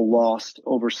 and people lost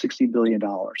over $60 billion.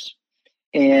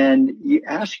 And you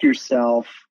ask yourself,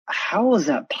 how is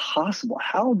that possible?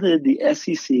 How did the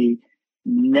SEC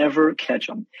never catch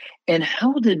them? And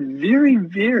how did very,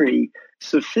 very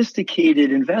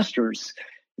sophisticated investors,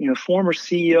 former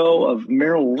CEO of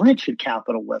Merrill Lynch had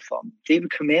capital with them, David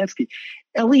Kamansky,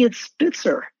 Elliot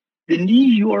Spitzer, the New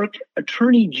York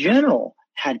Attorney General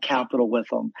had capital with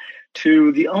them,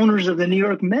 to the owners of the New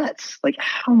York Mets. Like,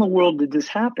 how in the world did this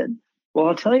happen? Well,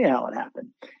 I'll tell you how it happened.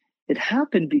 It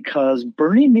happened because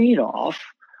Bernie Madoff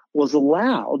was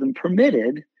allowed and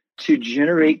permitted to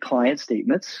generate client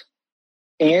statements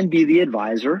and be the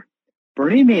advisor.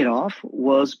 Bernie Madoff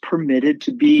was permitted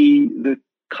to be the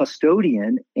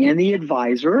custodian and the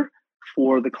advisor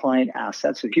for the client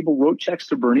assets. So people wrote checks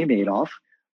to Bernie Madoff.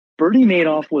 Bernie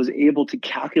Madoff was able to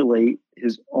calculate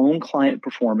his own client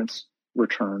performance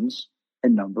returns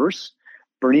and numbers.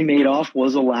 Bernie Madoff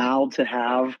was allowed to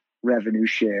have revenue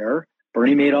share.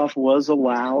 Bernie Madoff was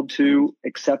allowed to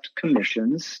accept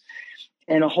commissions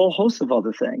and a whole host of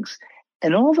other things.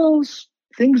 And all those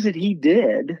things that he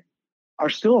did are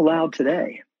still allowed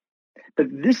today. But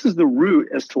this is the root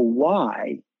as to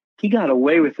why he got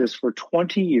away with this for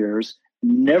 20 years,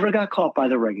 never got caught by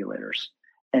the regulators,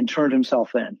 and turned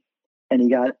himself in. And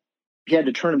he had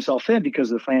to turn himself in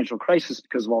because of the financial crisis,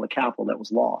 because of all the capital that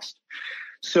was lost.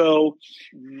 So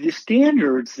the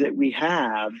standards that we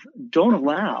have don't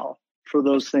allow for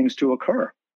those things to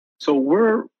occur. So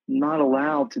we're not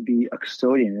allowed to be a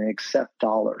custodian and accept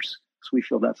dollars, because we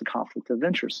feel that's a conflict of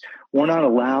interest. We're not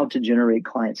allowed to generate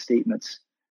client statements.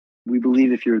 We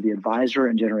believe if you're the advisor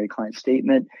and generate a client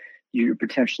statement, you're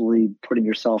potentially putting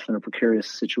yourself in a precarious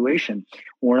situation.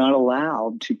 We're not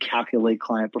allowed to calculate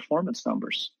client performance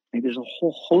numbers. There's a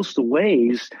whole host of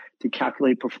ways to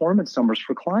calculate performance numbers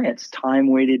for clients: time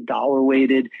weighted, dollar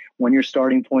weighted, when your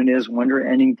starting point is, when your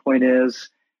ending point is.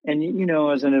 And,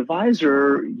 as an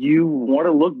advisor, you want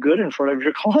to look good in front of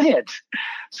your client.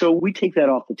 So we take that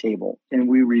off the table and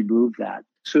we remove that.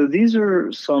 So these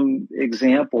are some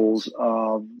examples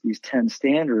of these 10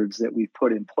 standards that we've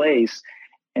put in place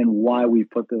and why we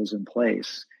put those in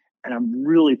place. And I'm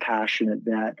really passionate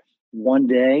that one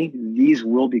day these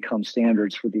will become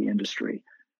standards for the industry,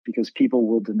 because people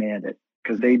will demand it,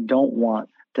 because they don't want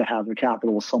to have their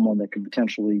capital with someone that could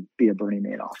potentially be a Bernie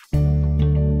Madoff.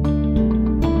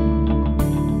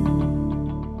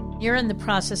 You're in the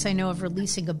process, I know, of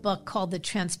releasing a book called The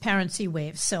Transparency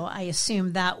Wave. So I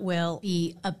assume that will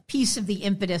be a piece of the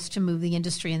impetus to move the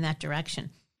industry in that direction.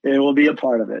 It will be a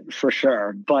part of it, for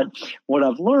sure. But what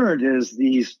I've learned is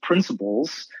these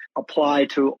principles apply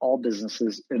to all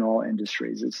businesses in all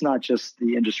industries. It's not just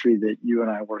the industry that you and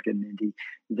I work in, Mindy,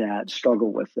 that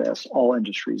struggle with this. All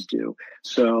industries do.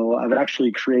 So I've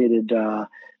actually created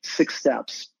 6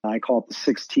 steps. I call it the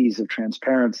 6 T's of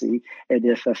transparency. And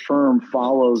if a firm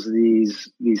follows these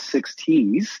 6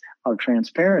 T's of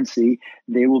transparency,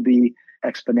 they will be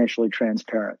exponentially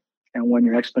transparent. And when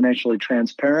you're exponentially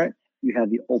transparent, you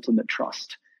have the ultimate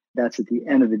trust. That's at the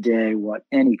end of the day what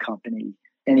any company,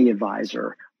 any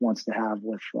advisor wants to have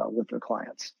with their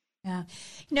clients. Yeah.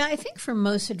 I think for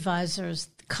most advisors,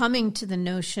 coming to the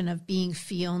notion of being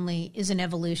fee only is an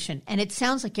evolution. And it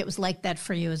sounds like it was like that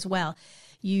for you as well.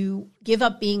 You give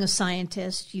up being a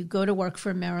scientist, you go to work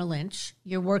for Merrill Lynch,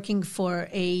 you're working for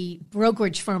a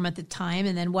brokerage firm at the time,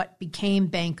 and then what became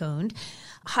bank-owned.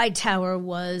 Hightower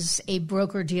was a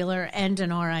broker-dealer and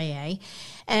an RIA.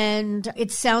 And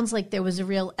it sounds like there was a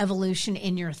real evolution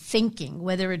in your thinking,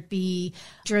 whether it be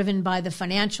driven by the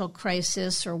financial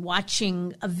crisis or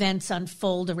watching events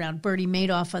unfold around Bernie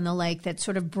Madoff and the like, that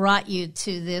sort of brought you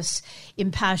to this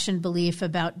impassioned belief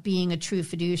about being a true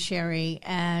fiduciary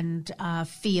and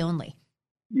fee only.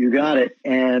 You got it.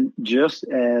 And just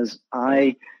as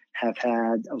I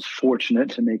was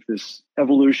fortunate to make this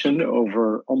evolution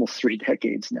over almost 3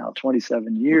 decades now,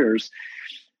 27 years.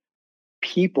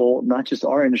 People, not just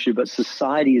our industry, but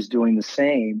society is doing the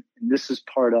same. And this is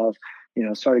part of,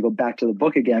 sorry to go back to the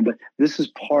book again, but this is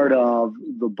part of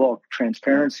the book,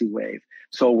 Transparency Wave.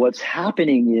 So what's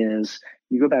happening is,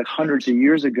 you go back hundreds of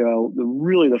years ago,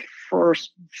 the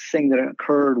first thing that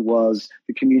occurred was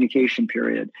the communication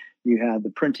period. You had the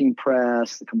printing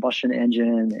press, the combustion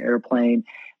engine, the airplane,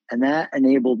 and that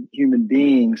enabled human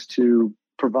beings to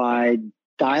provide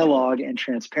dialogue and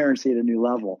transparency at a new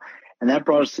level. And that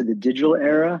brought us to the digital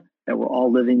era that we're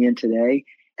all living in today.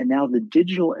 And now the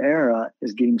digital era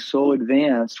is getting so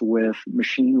advanced with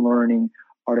machine learning,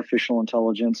 artificial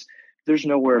intelligence, there's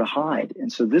nowhere to hide.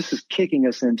 And so this is kicking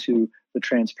us into the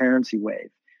transparency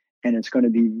wave. And it's going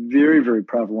to be very, very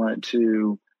prevalent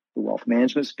to the wealth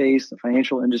management space, the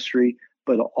financial industry,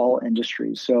 but all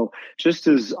industries. So just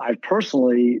as I've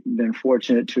personally been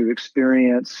fortunate to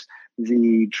experience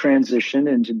the transition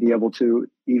and to be able to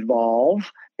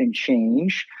evolve and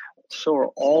change, so are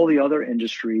all the other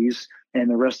industries and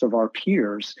the rest of our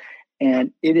peers.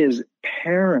 And it is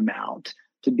paramount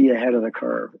to be ahead of the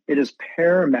curve. It is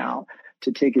paramount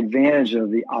to take advantage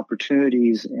of the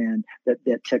opportunities and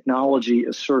that technology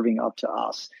is serving up to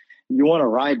us. You want to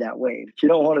ride that wave. You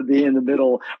don't want to be in the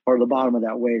middle or the bottom of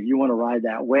that wave. You want to ride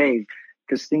that wave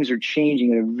because things are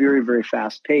changing at a very, very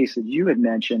fast pace. As you had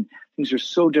mentioned, things are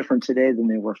so different today than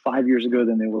they were 5 years ago,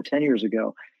 than they were 10 years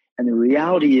ago. And the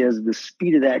reality is the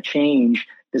speed of that change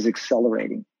is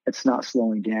accelerating. It's not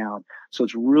slowing down. So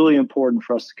it's really important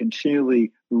for us to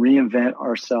continually reinvent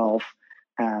ourselves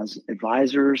as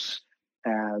advisors,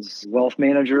 as wealth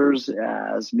managers,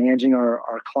 as managing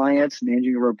our clients,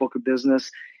 managing our book of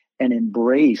business, and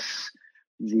embrace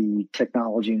the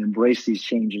technology and embrace these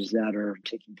changes that are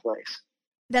taking place.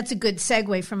 That's a good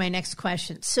segue for my next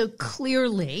question. So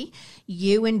clearly,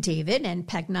 you and David and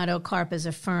Pagnato Carp as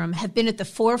a firm have been at the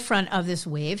forefront of this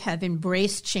wave, have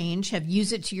embraced change, have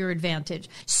used it to your advantage.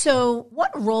 So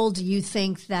what role do you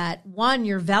think that, one,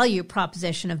 your value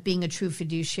proposition of being a true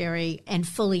fiduciary and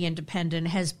fully independent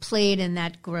has played in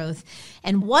that growth?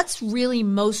 And what's really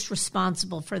most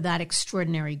responsible for that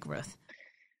extraordinary growth?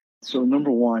 So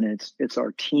number one, it's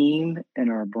our team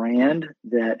and our brand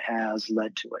that has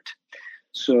led to it.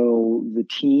 So the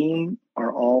team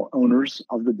are all owners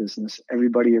of the business.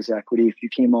 Everybody is equity. If you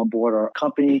came on board our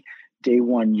company, day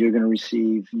one, you're going to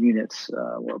receive units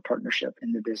or a partnership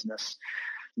in the business.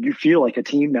 You feel like a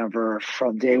team member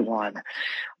from day one.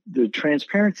 The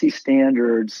transparency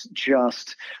standards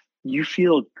you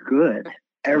feel good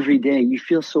every day. You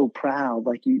feel so proud,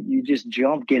 like you just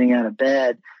jump getting out of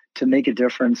bed to make a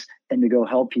difference and to go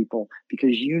help people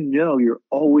because you're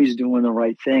always doing the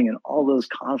right thing and all those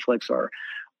conflicts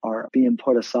are being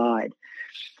put aside.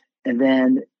 And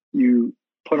then you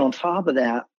put on top of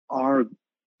that our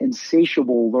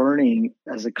insatiable learning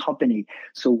as a company.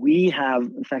 So we have,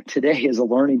 in fact, today is a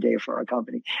learning day for our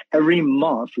company. Every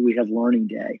month we have learning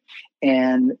day.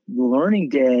 And the learning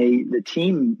day, the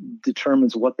team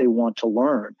determines what they want to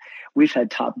learn. We've had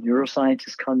top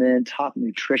neuroscientists come in, top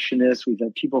nutritionists. We've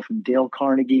had people from Dale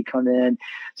Carnegie come in.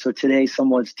 So today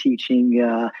someone's teaching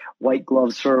white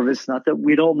glove service. Not that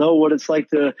we don't know what it's like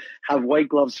to have white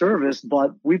glove service,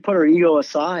 but we put our ego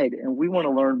aside and we want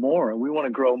to learn more and we want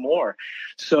to grow more.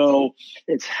 So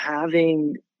it's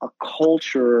having a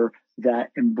culture that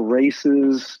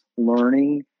embraces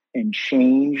learning and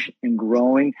change and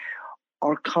growing.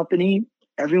 Our company,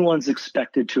 everyone's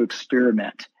expected to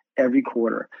experiment every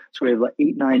quarter. So we have like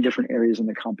 8-9 different areas in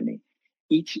the company.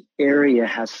 Each area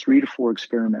has 3 to 4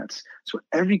 experiments. So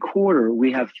every quarter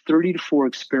we have 30 to 4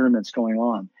 experiments going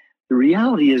on. The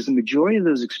reality is the majority of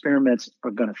those experiments are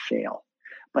going to fail.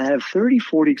 But I have 30,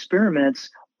 40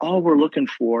 experiments. All we're looking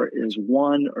for is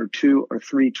 1 or 2 or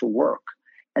 3 to work.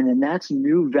 And then that's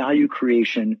new value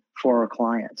creation for our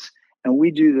clients. And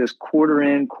we do this quarter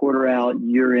in, quarter out,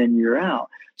 year in, year out.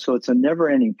 So it's a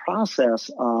never-ending process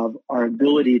of our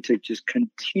ability to just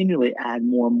continually add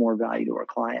more and more value to our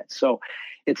clients. So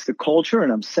it's the culture,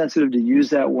 and I'm sensitive to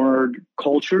use that word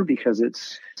culture because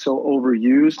it's so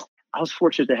overused. I was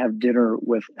fortunate to have dinner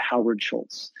with Howard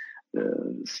Schultz,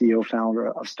 the CEO founder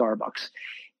of Starbucks.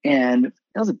 And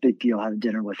that was a big deal having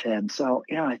dinner with him. So,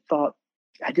 I thought,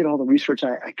 I did all the research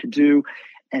I could do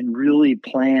and really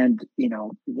planned,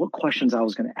 what questions I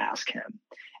was going to ask him.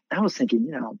 And I was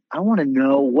thinking, I want to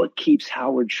know what keeps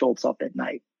Howard Schultz up at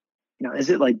night. Is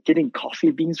it like getting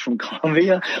coffee beans from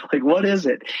Columbia? Like, what is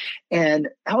it? And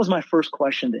that was my first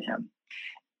question to him.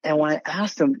 And when I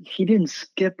asked him, he didn't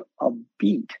skip a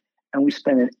beat. And we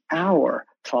spent an hour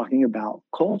talking about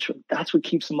culture. That's what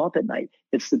keeps him up at night.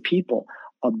 It's the people.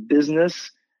 A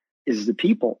business is the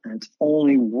people, and it's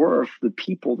only worth the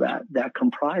people that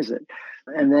comprise it.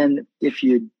 And then if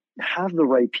you have the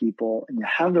right people and you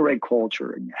have the right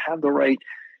culture and you have the right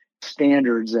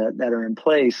standards that are in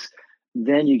place,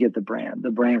 then you get the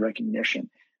brand recognition.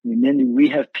 I mean, Mindy, we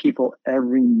have people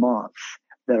every month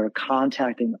that are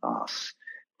contacting us.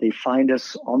 They find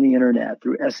us on the internet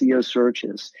through SEO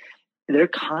searches. They're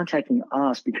contacting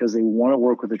us because they want to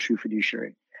work with a true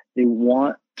fiduciary. They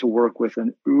want to work with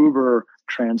an uber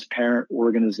transparent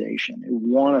organization. They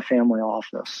want a family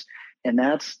office. And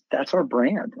that's our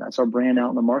brand. That's our brand out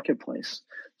in the marketplace.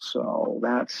 So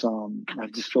that's, I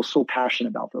just feel so passionate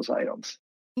about those items.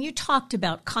 You talked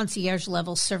about concierge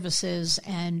level services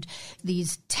and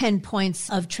these 10 points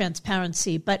of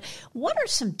transparency, but what are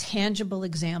some tangible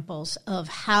examples of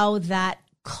how that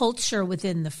culture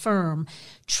within the firm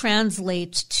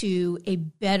translates to a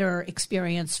better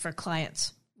experience for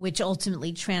clients, which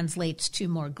ultimately translates to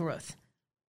more growth?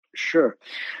 Sure.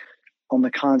 On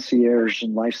the concierge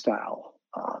and lifestyle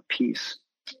piece,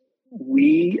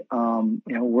 we, the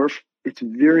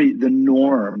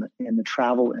norm in the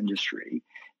travel industry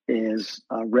is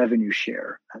revenue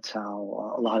share. That's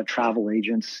how a lot of travel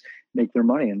agents make their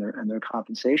money and their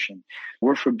compensation.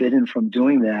 We're forbidden from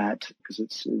doing that because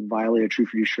it's violate a true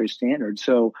fiduciary standard.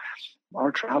 So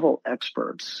our travel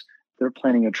experts, they're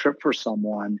planning a trip for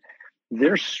someone,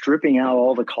 they're stripping out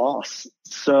all the costs.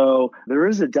 So there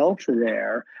is a delta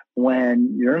there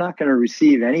when you're not going to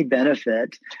receive any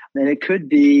benefit. And it could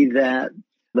be that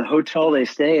the hotel they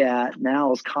stay at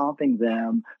now is comping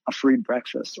them a free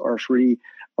breakfast or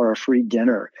a free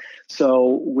dinner.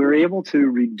 So we're able to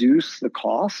reduce the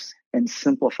costs and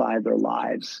simplify their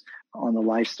lives on the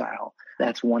lifestyle.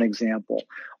 That's one example.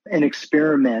 An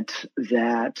experiment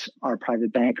that our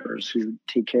private bankers who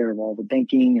take care of all the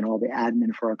banking and all the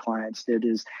admin for our clients did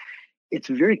is it's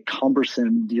very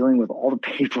cumbersome dealing with all the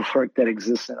paperwork that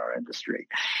exists in our industry.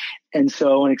 And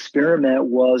so an experiment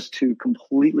was to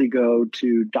completely go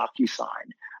to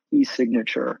DocuSign,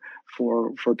 e-signature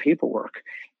for paperwork.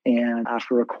 And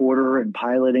after a quarter and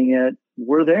piloting it,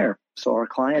 we're there. So our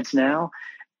clients now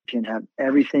can have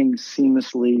everything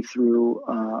seamlessly through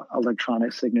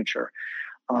electronic signature.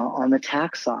 On the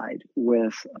tax side,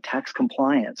 with tax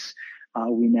compliance,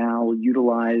 we now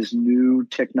utilize new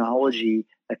technology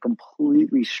that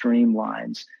completely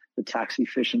streamlines the tax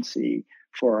efficiency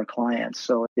for our clients.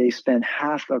 So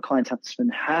our clients have to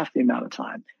spend half the amount of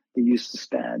time they used to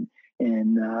spend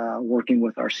in working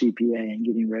with our CPA and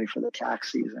getting ready for the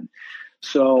tax season.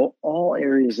 So all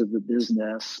areas of the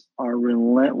business are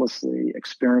relentlessly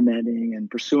experimenting and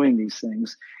pursuing these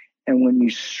things. And when you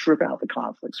strip out the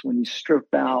conflicts, when you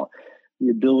strip out the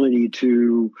ability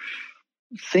to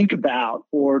think about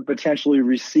or potentially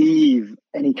receive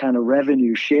any kind of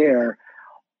revenue share,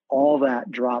 all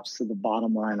that drops to the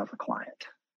bottom line of the client.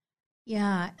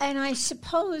 Yeah. And I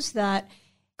suppose that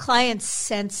clients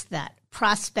sense that,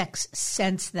 prospects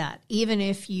sense that, even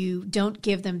if you don't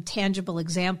give them tangible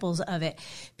examples of it.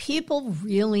 People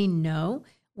really know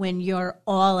when you're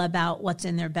all about what's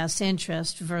in their best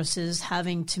interest versus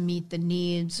having to meet the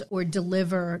needs or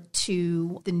deliver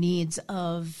to the needs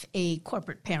of a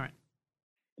corporate parent.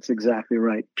 That's exactly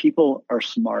right. People are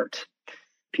smart.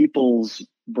 People's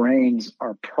brains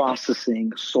are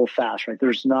processing so fast, right?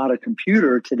 There's not a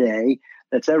computer today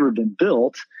that's ever been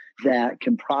built that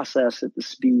can process at the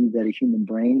speed that a human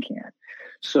brain can.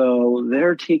 So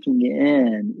they're taking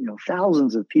in,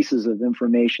 thousands of pieces of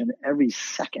information every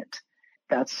second.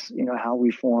 That's, how we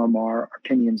form our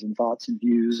opinions and thoughts and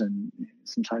views. And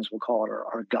sometimes we'll call it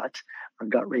our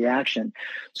gut reaction.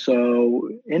 So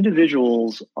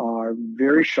individuals are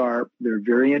very sharp. They're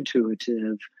very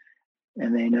intuitive.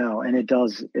 And they know, and it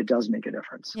does make a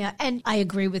difference. Yeah, and I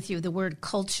agree with you. The word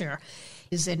culture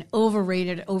is an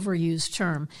overrated, overused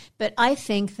term. But I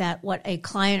think that what a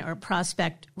client or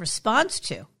prospect responds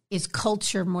to is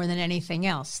culture more than anything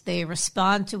else. They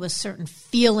respond to a certain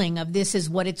feeling of this is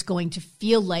what it's going to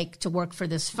feel like to work for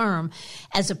this firm,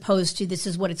 as opposed to this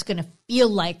is what it's going to feel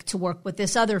like to work with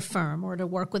this other firm or to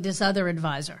work with this other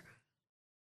advisor.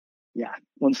 Yeah.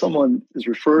 When someone is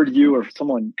referred to you or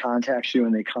someone contacts you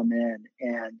and they come in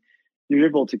and you're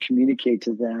able to communicate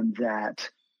to them that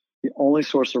The only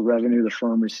source of revenue the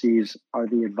firm receives are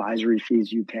the advisory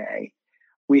fees you pay.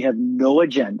 We have no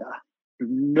agenda,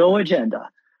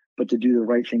 but to do the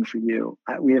right thing for you.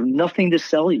 We have nothing to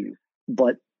sell you,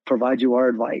 but provide you our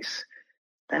advice.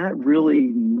 That really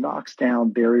knocks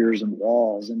down barriers and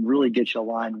walls and really gets you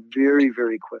aligned very,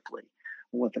 very quickly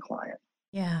with the client.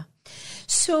 Yeah.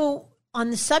 So on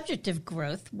the subject of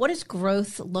growth, what does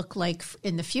growth look like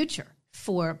in the future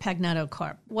for Pagnotto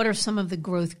Corp? What are some of the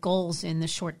growth goals in the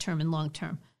short term and long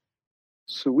term?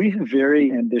 So we have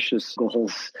very ambitious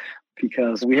goals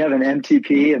because we have an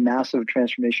MTP, a massive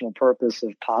transformational purpose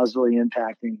of positively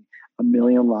impacting 1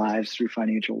 million lives through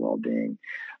financial well-being.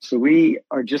 So we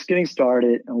are just getting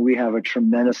started, and we have a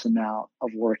tremendous amount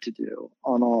of work to do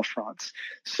on all fronts.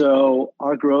 So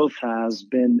our growth has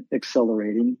been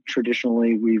accelerating.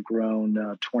 Traditionally, we've grown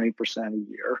 20% a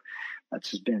year.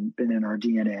 That's just been in our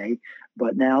DNA.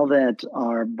 But now that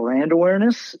our brand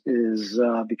awareness is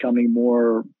becoming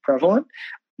more prevalent,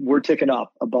 we're ticking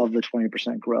up above the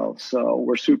 20% growth. So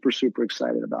we're super, super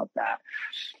excited about that.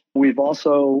 We've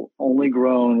also only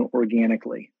grown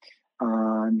organically.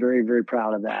 I'm very, very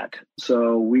proud of that.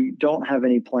 So we don't have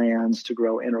any plans to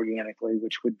grow inorganically,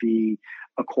 which would be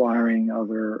acquiring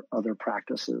other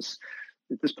practices.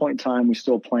 At this point in time, we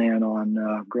still plan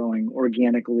on growing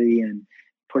organically and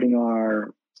putting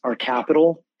our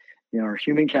capital, our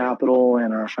human capital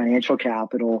and our financial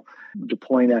capital,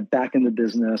 deploying that back in the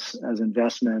business as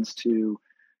investments to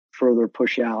further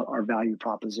push out our value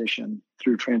proposition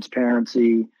through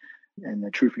transparency and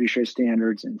the true fiduciary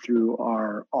standards and through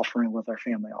our offering with our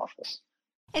family office.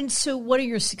 And so what do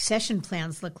your succession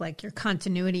plans look like, your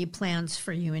continuity plans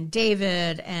for you and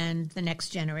David and the next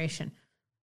generation?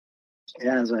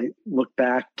 As I look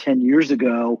back 10 years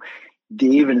ago,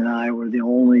 David and I were the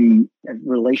only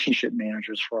relationship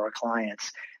managers for our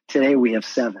clients. Today we have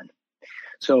 7.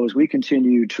 So as we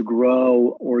continue to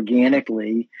grow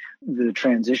organically, the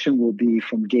transition will be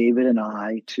from David and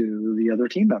I to the other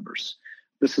team members.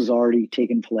 This has already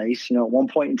taken place. At one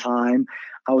point in time,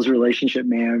 I was a relationship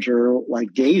manager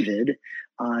like David,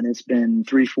 and it's been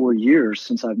 3-4 years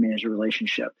since I've managed a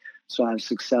relationship. So I've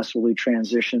successfully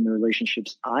transitioned the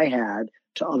relationships I had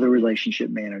to other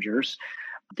relationship managers.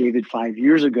 David, 5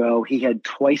 years ago, he had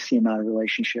twice the amount of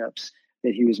relationships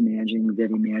that he was managing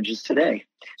that he manages today.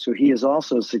 So he has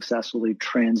also successfully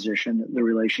transitioned the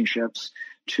relationships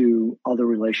to other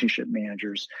relationship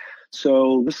managers.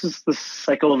 So this is the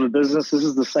cycle of a business. This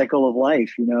is the cycle of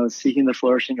life, seeking the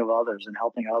flourishing of others and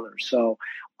helping others. So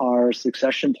our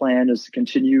succession plan is to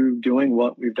continue doing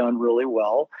what we've done really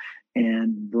well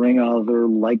and bring other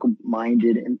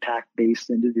like-minded, impact-based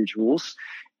individuals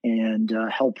and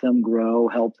help them grow,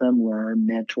 help them learn,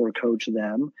 mentor, coach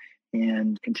them,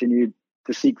 and continue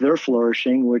to seek their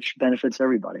flourishing, which benefits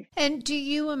everybody. And do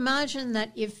you imagine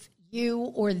that if you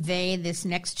or they, this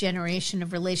next generation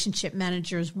of relationship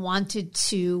managers, wanted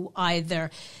to either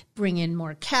bring in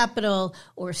more capital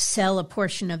or sell a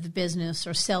portion of the business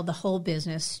or sell the whole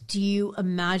business, do you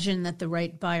imagine that the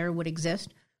right buyer would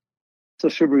exist?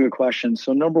 It's a super good question.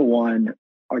 So number one,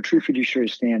 our true fiduciary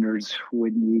standards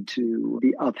would need to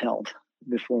be upheld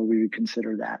before we would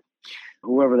consider that.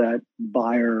 Whoever that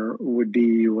buyer would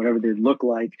be, whatever they'd look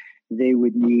like, they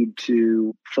would need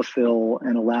to fulfill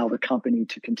and allow the company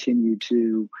to continue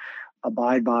to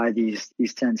abide by these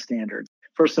 10 standards.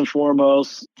 First and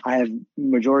foremost, I have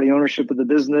majority ownership of the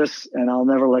business, and I'll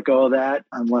never let go of that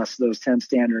unless those 10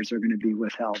 standards are going to be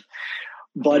withheld.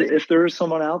 But if there is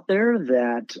someone out there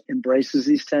that embraces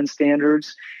these 10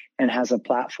 standards and has a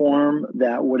platform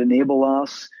that would enable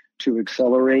us to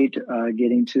accelerate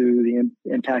getting to the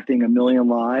impacting 1 million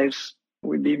lives,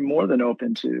 we'd be more than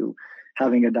open to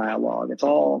having a dialogue. It's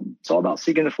all about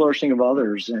seeking the flourishing of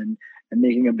others and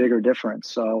making a bigger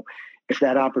difference. So if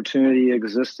that opportunity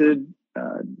existed,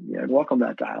 I'd welcome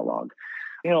that dialogue.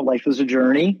 Life is a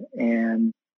journey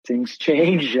and things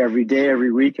change every day,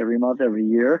 every week, every month, every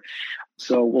year.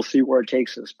 So we'll see where it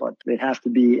takes us, but they have to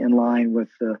be in line with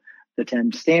the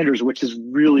 10 standards, which is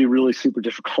really, really super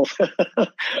difficult.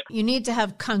 You need to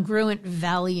have congruent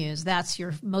values. That's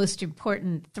your most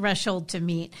important threshold to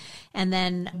meet. And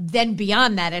then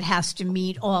beyond that, it has to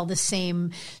meet all the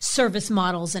same service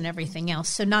models and everything else.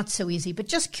 So not so easy, but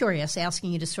just curious,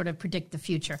 asking you to sort of predict the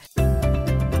future.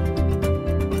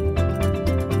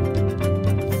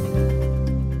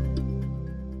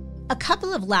 A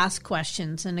couple of last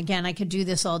questions, and again, I could do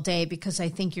this all day because I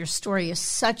think your story is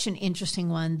such an interesting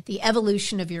one. The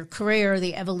evolution of your career,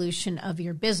 the evolution of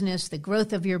your business, the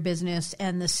growth of your business,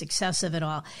 and the success of it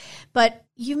all. But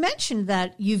you mentioned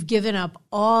that you've given up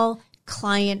all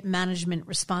client management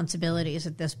responsibilities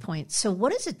at this point. So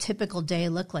what does a typical day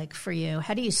look like for you?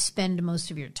 How do you spend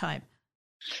most of your time?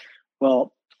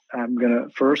 Well, I'm going to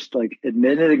first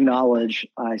admit and acknowledge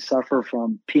I suffer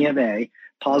from PMA,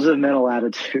 positive mental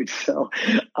attitude. So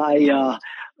I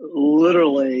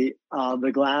literally,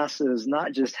 the glass is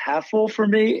not just half full for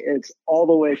me, it's all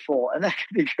the way full. And that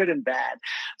can be good and bad.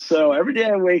 So every day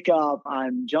I wake up,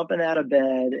 I'm jumping out of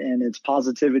bed and it's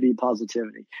positivity.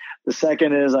 The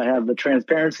second is I have the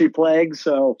transparency plague.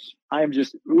 So I'm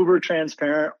just uber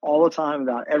transparent all the time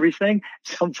about everything.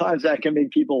 Sometimes that can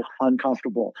make people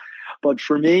uncomfortable. But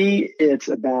for me, it's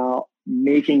about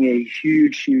making a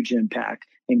huge impact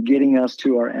and getting us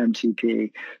to our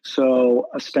MTP. So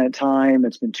I've spent time,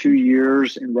 it's been 2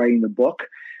 years in writing the book.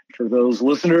 For those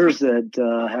listeners that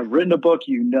have written a book,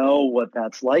 you know what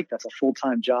that's like. That's a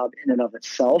full-time job in and of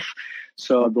itself.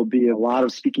 So there'll be a lot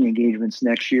of speaking engagements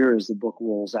next year as the book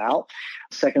rolls out.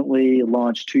 Secondly,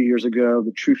 launched 2 years ago,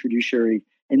 the True Fiduciary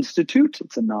Institute.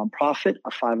 It's a nonprofit,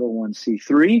 a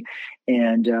 501c3.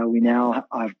 And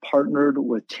I've partnered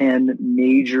with 10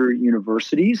 major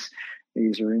universities.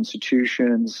 These are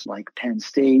institutions like Penn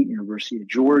State, University of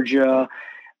Georgia,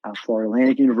 Florida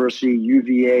Atlantic University,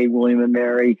 UVA, William &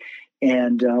 Mary.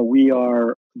 And we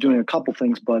are doing a couple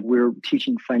things, but we're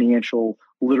teaching financial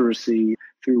literacy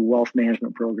through wealth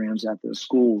management programs at those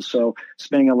schools. So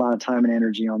spending a lot of time and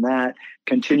energy on that,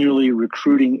 continually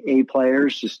recruiting A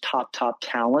players, just top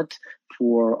talent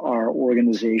for our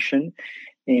organization.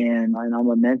 And I'm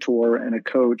a mentor and a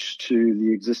coach to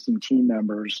the existing team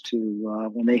members to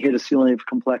when they hit a ceiling of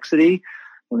complexity,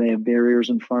 when they have barriers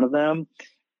in front of them,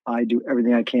 I do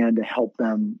everything I can to help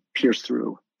them pierce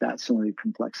through that ceiling of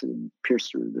complexity, pierce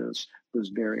through those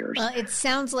barriers. Well, it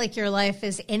sounds like your life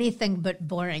is anything but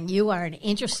boring. You are an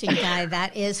interesting guy,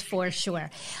 that is for sure.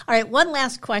 All right, one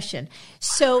last question.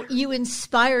 So you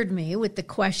inspired me with the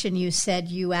question you said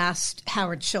you asked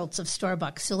Howard Schultz of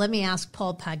Starbucks. So let me ask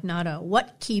Paul Pagnotta,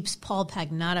 what keeps Paul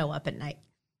Pagnotta up at night?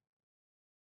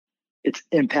 It's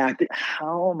impact.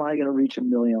 How am I going to reach 1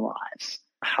 million lives?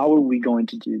 How are we going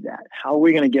to do that? How are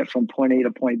we going to get from point A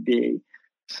to point B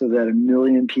so that 1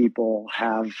 million people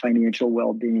have financial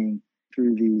well-being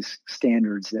through these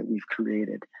standards that we've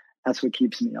created? That's what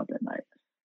keeps me up at night.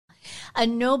 A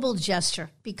noble gesture,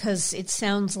 because it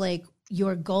sounds like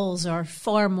your goals are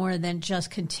far more than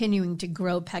just continuing to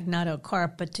grow Pagnotta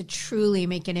Corp, but to truly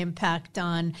make an impact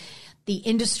on the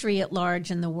industry at large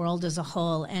and the world as a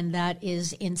whole. And that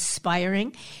is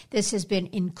inspiring. This has been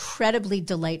incredibly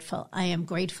delightful. I am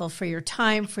grateful for your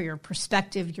time, for your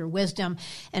perspective, your wisdom.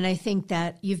 And I think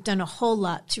that you've done a whole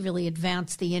lot to really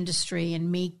advance the industry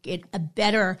and make it a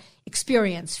better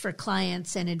experience for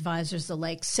clients and advisors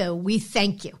alike. So we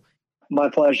thank you. My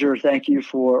pleasure. Thank you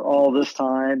for all this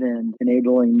time and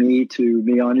enabling me to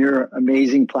be on your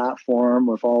amazing platform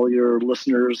with all your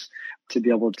listeners to be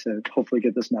able to hopefully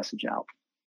get this message out.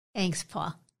 Thanks,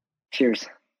 Paul. Cheers.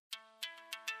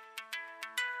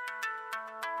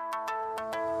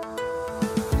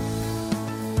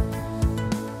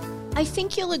 I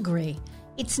think you'll agree.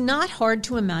 It's not hard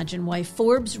to imagine why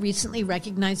Forbes recently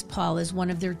recognized Paul as one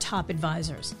of their top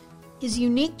advisors. His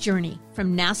unique journey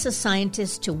from NASA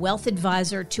scientist to wealth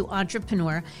advisor to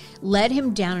entrepreneur led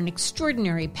him down an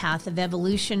extraordinary path of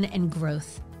evolution and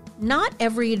growth. Not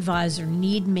every advisor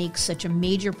need make such a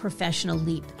major professional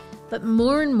leap, but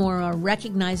more and more are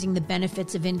recognizing the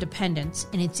benefits of independence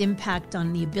and its impact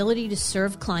on the ability to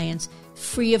serve clients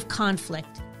free of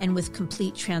conflict and with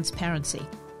complete transparency,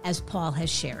 as Paul has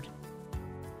shared.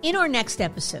 In our next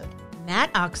episode,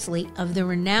 Matt Oxley of the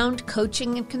renowned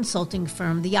coaching and consulting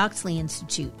firm, the Oxley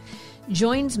Institute,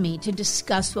 joins me to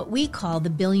discuss what we call the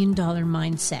 $1 billion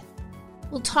mindset.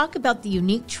 We'll talk about the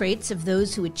unique traits of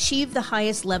those who achieve the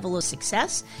highest level of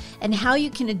success and how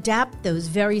you can adapt those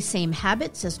very same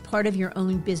habits as part of your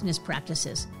own business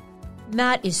practices.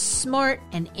 Matt is smart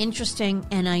and interesting,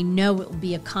 and I know it will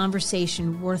be a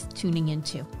conversation worth tuning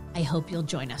into. I hope you'll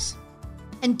join us.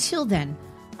 Until then,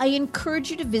 I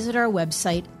encourage you to visit our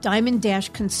website,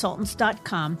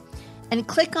 diamond-consultants.com, and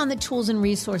click on the Tools and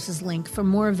Resources link for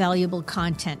more valuable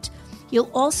content.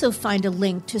 You'll also find a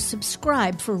link to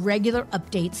subscribe for regular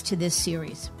updates to this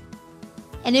series.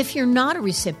 And if you're not a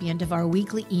recipient of our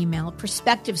weekly email,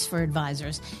 Perspectives for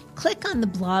Advisors, click on the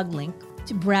blog link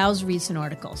to browse recent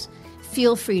articles.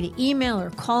 Feel free to email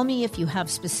or call me if you have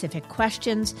specific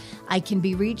questions. I can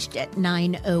be reached at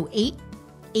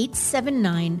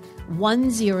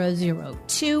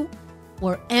 908-879-1002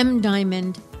 or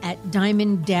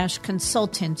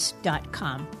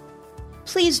mdiamond@diamond-consultants.com.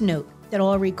 Please note that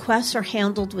all requests are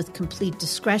handled with complete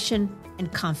discretion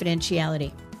and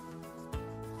confidentiality.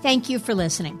 Thank you for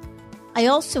listening. I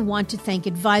also want to thank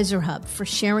Advisor Hub for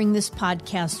sharing this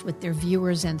podcast with their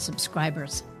viewers and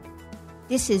subscribers.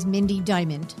 This is Mindy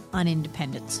Diamond on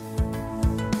Independence.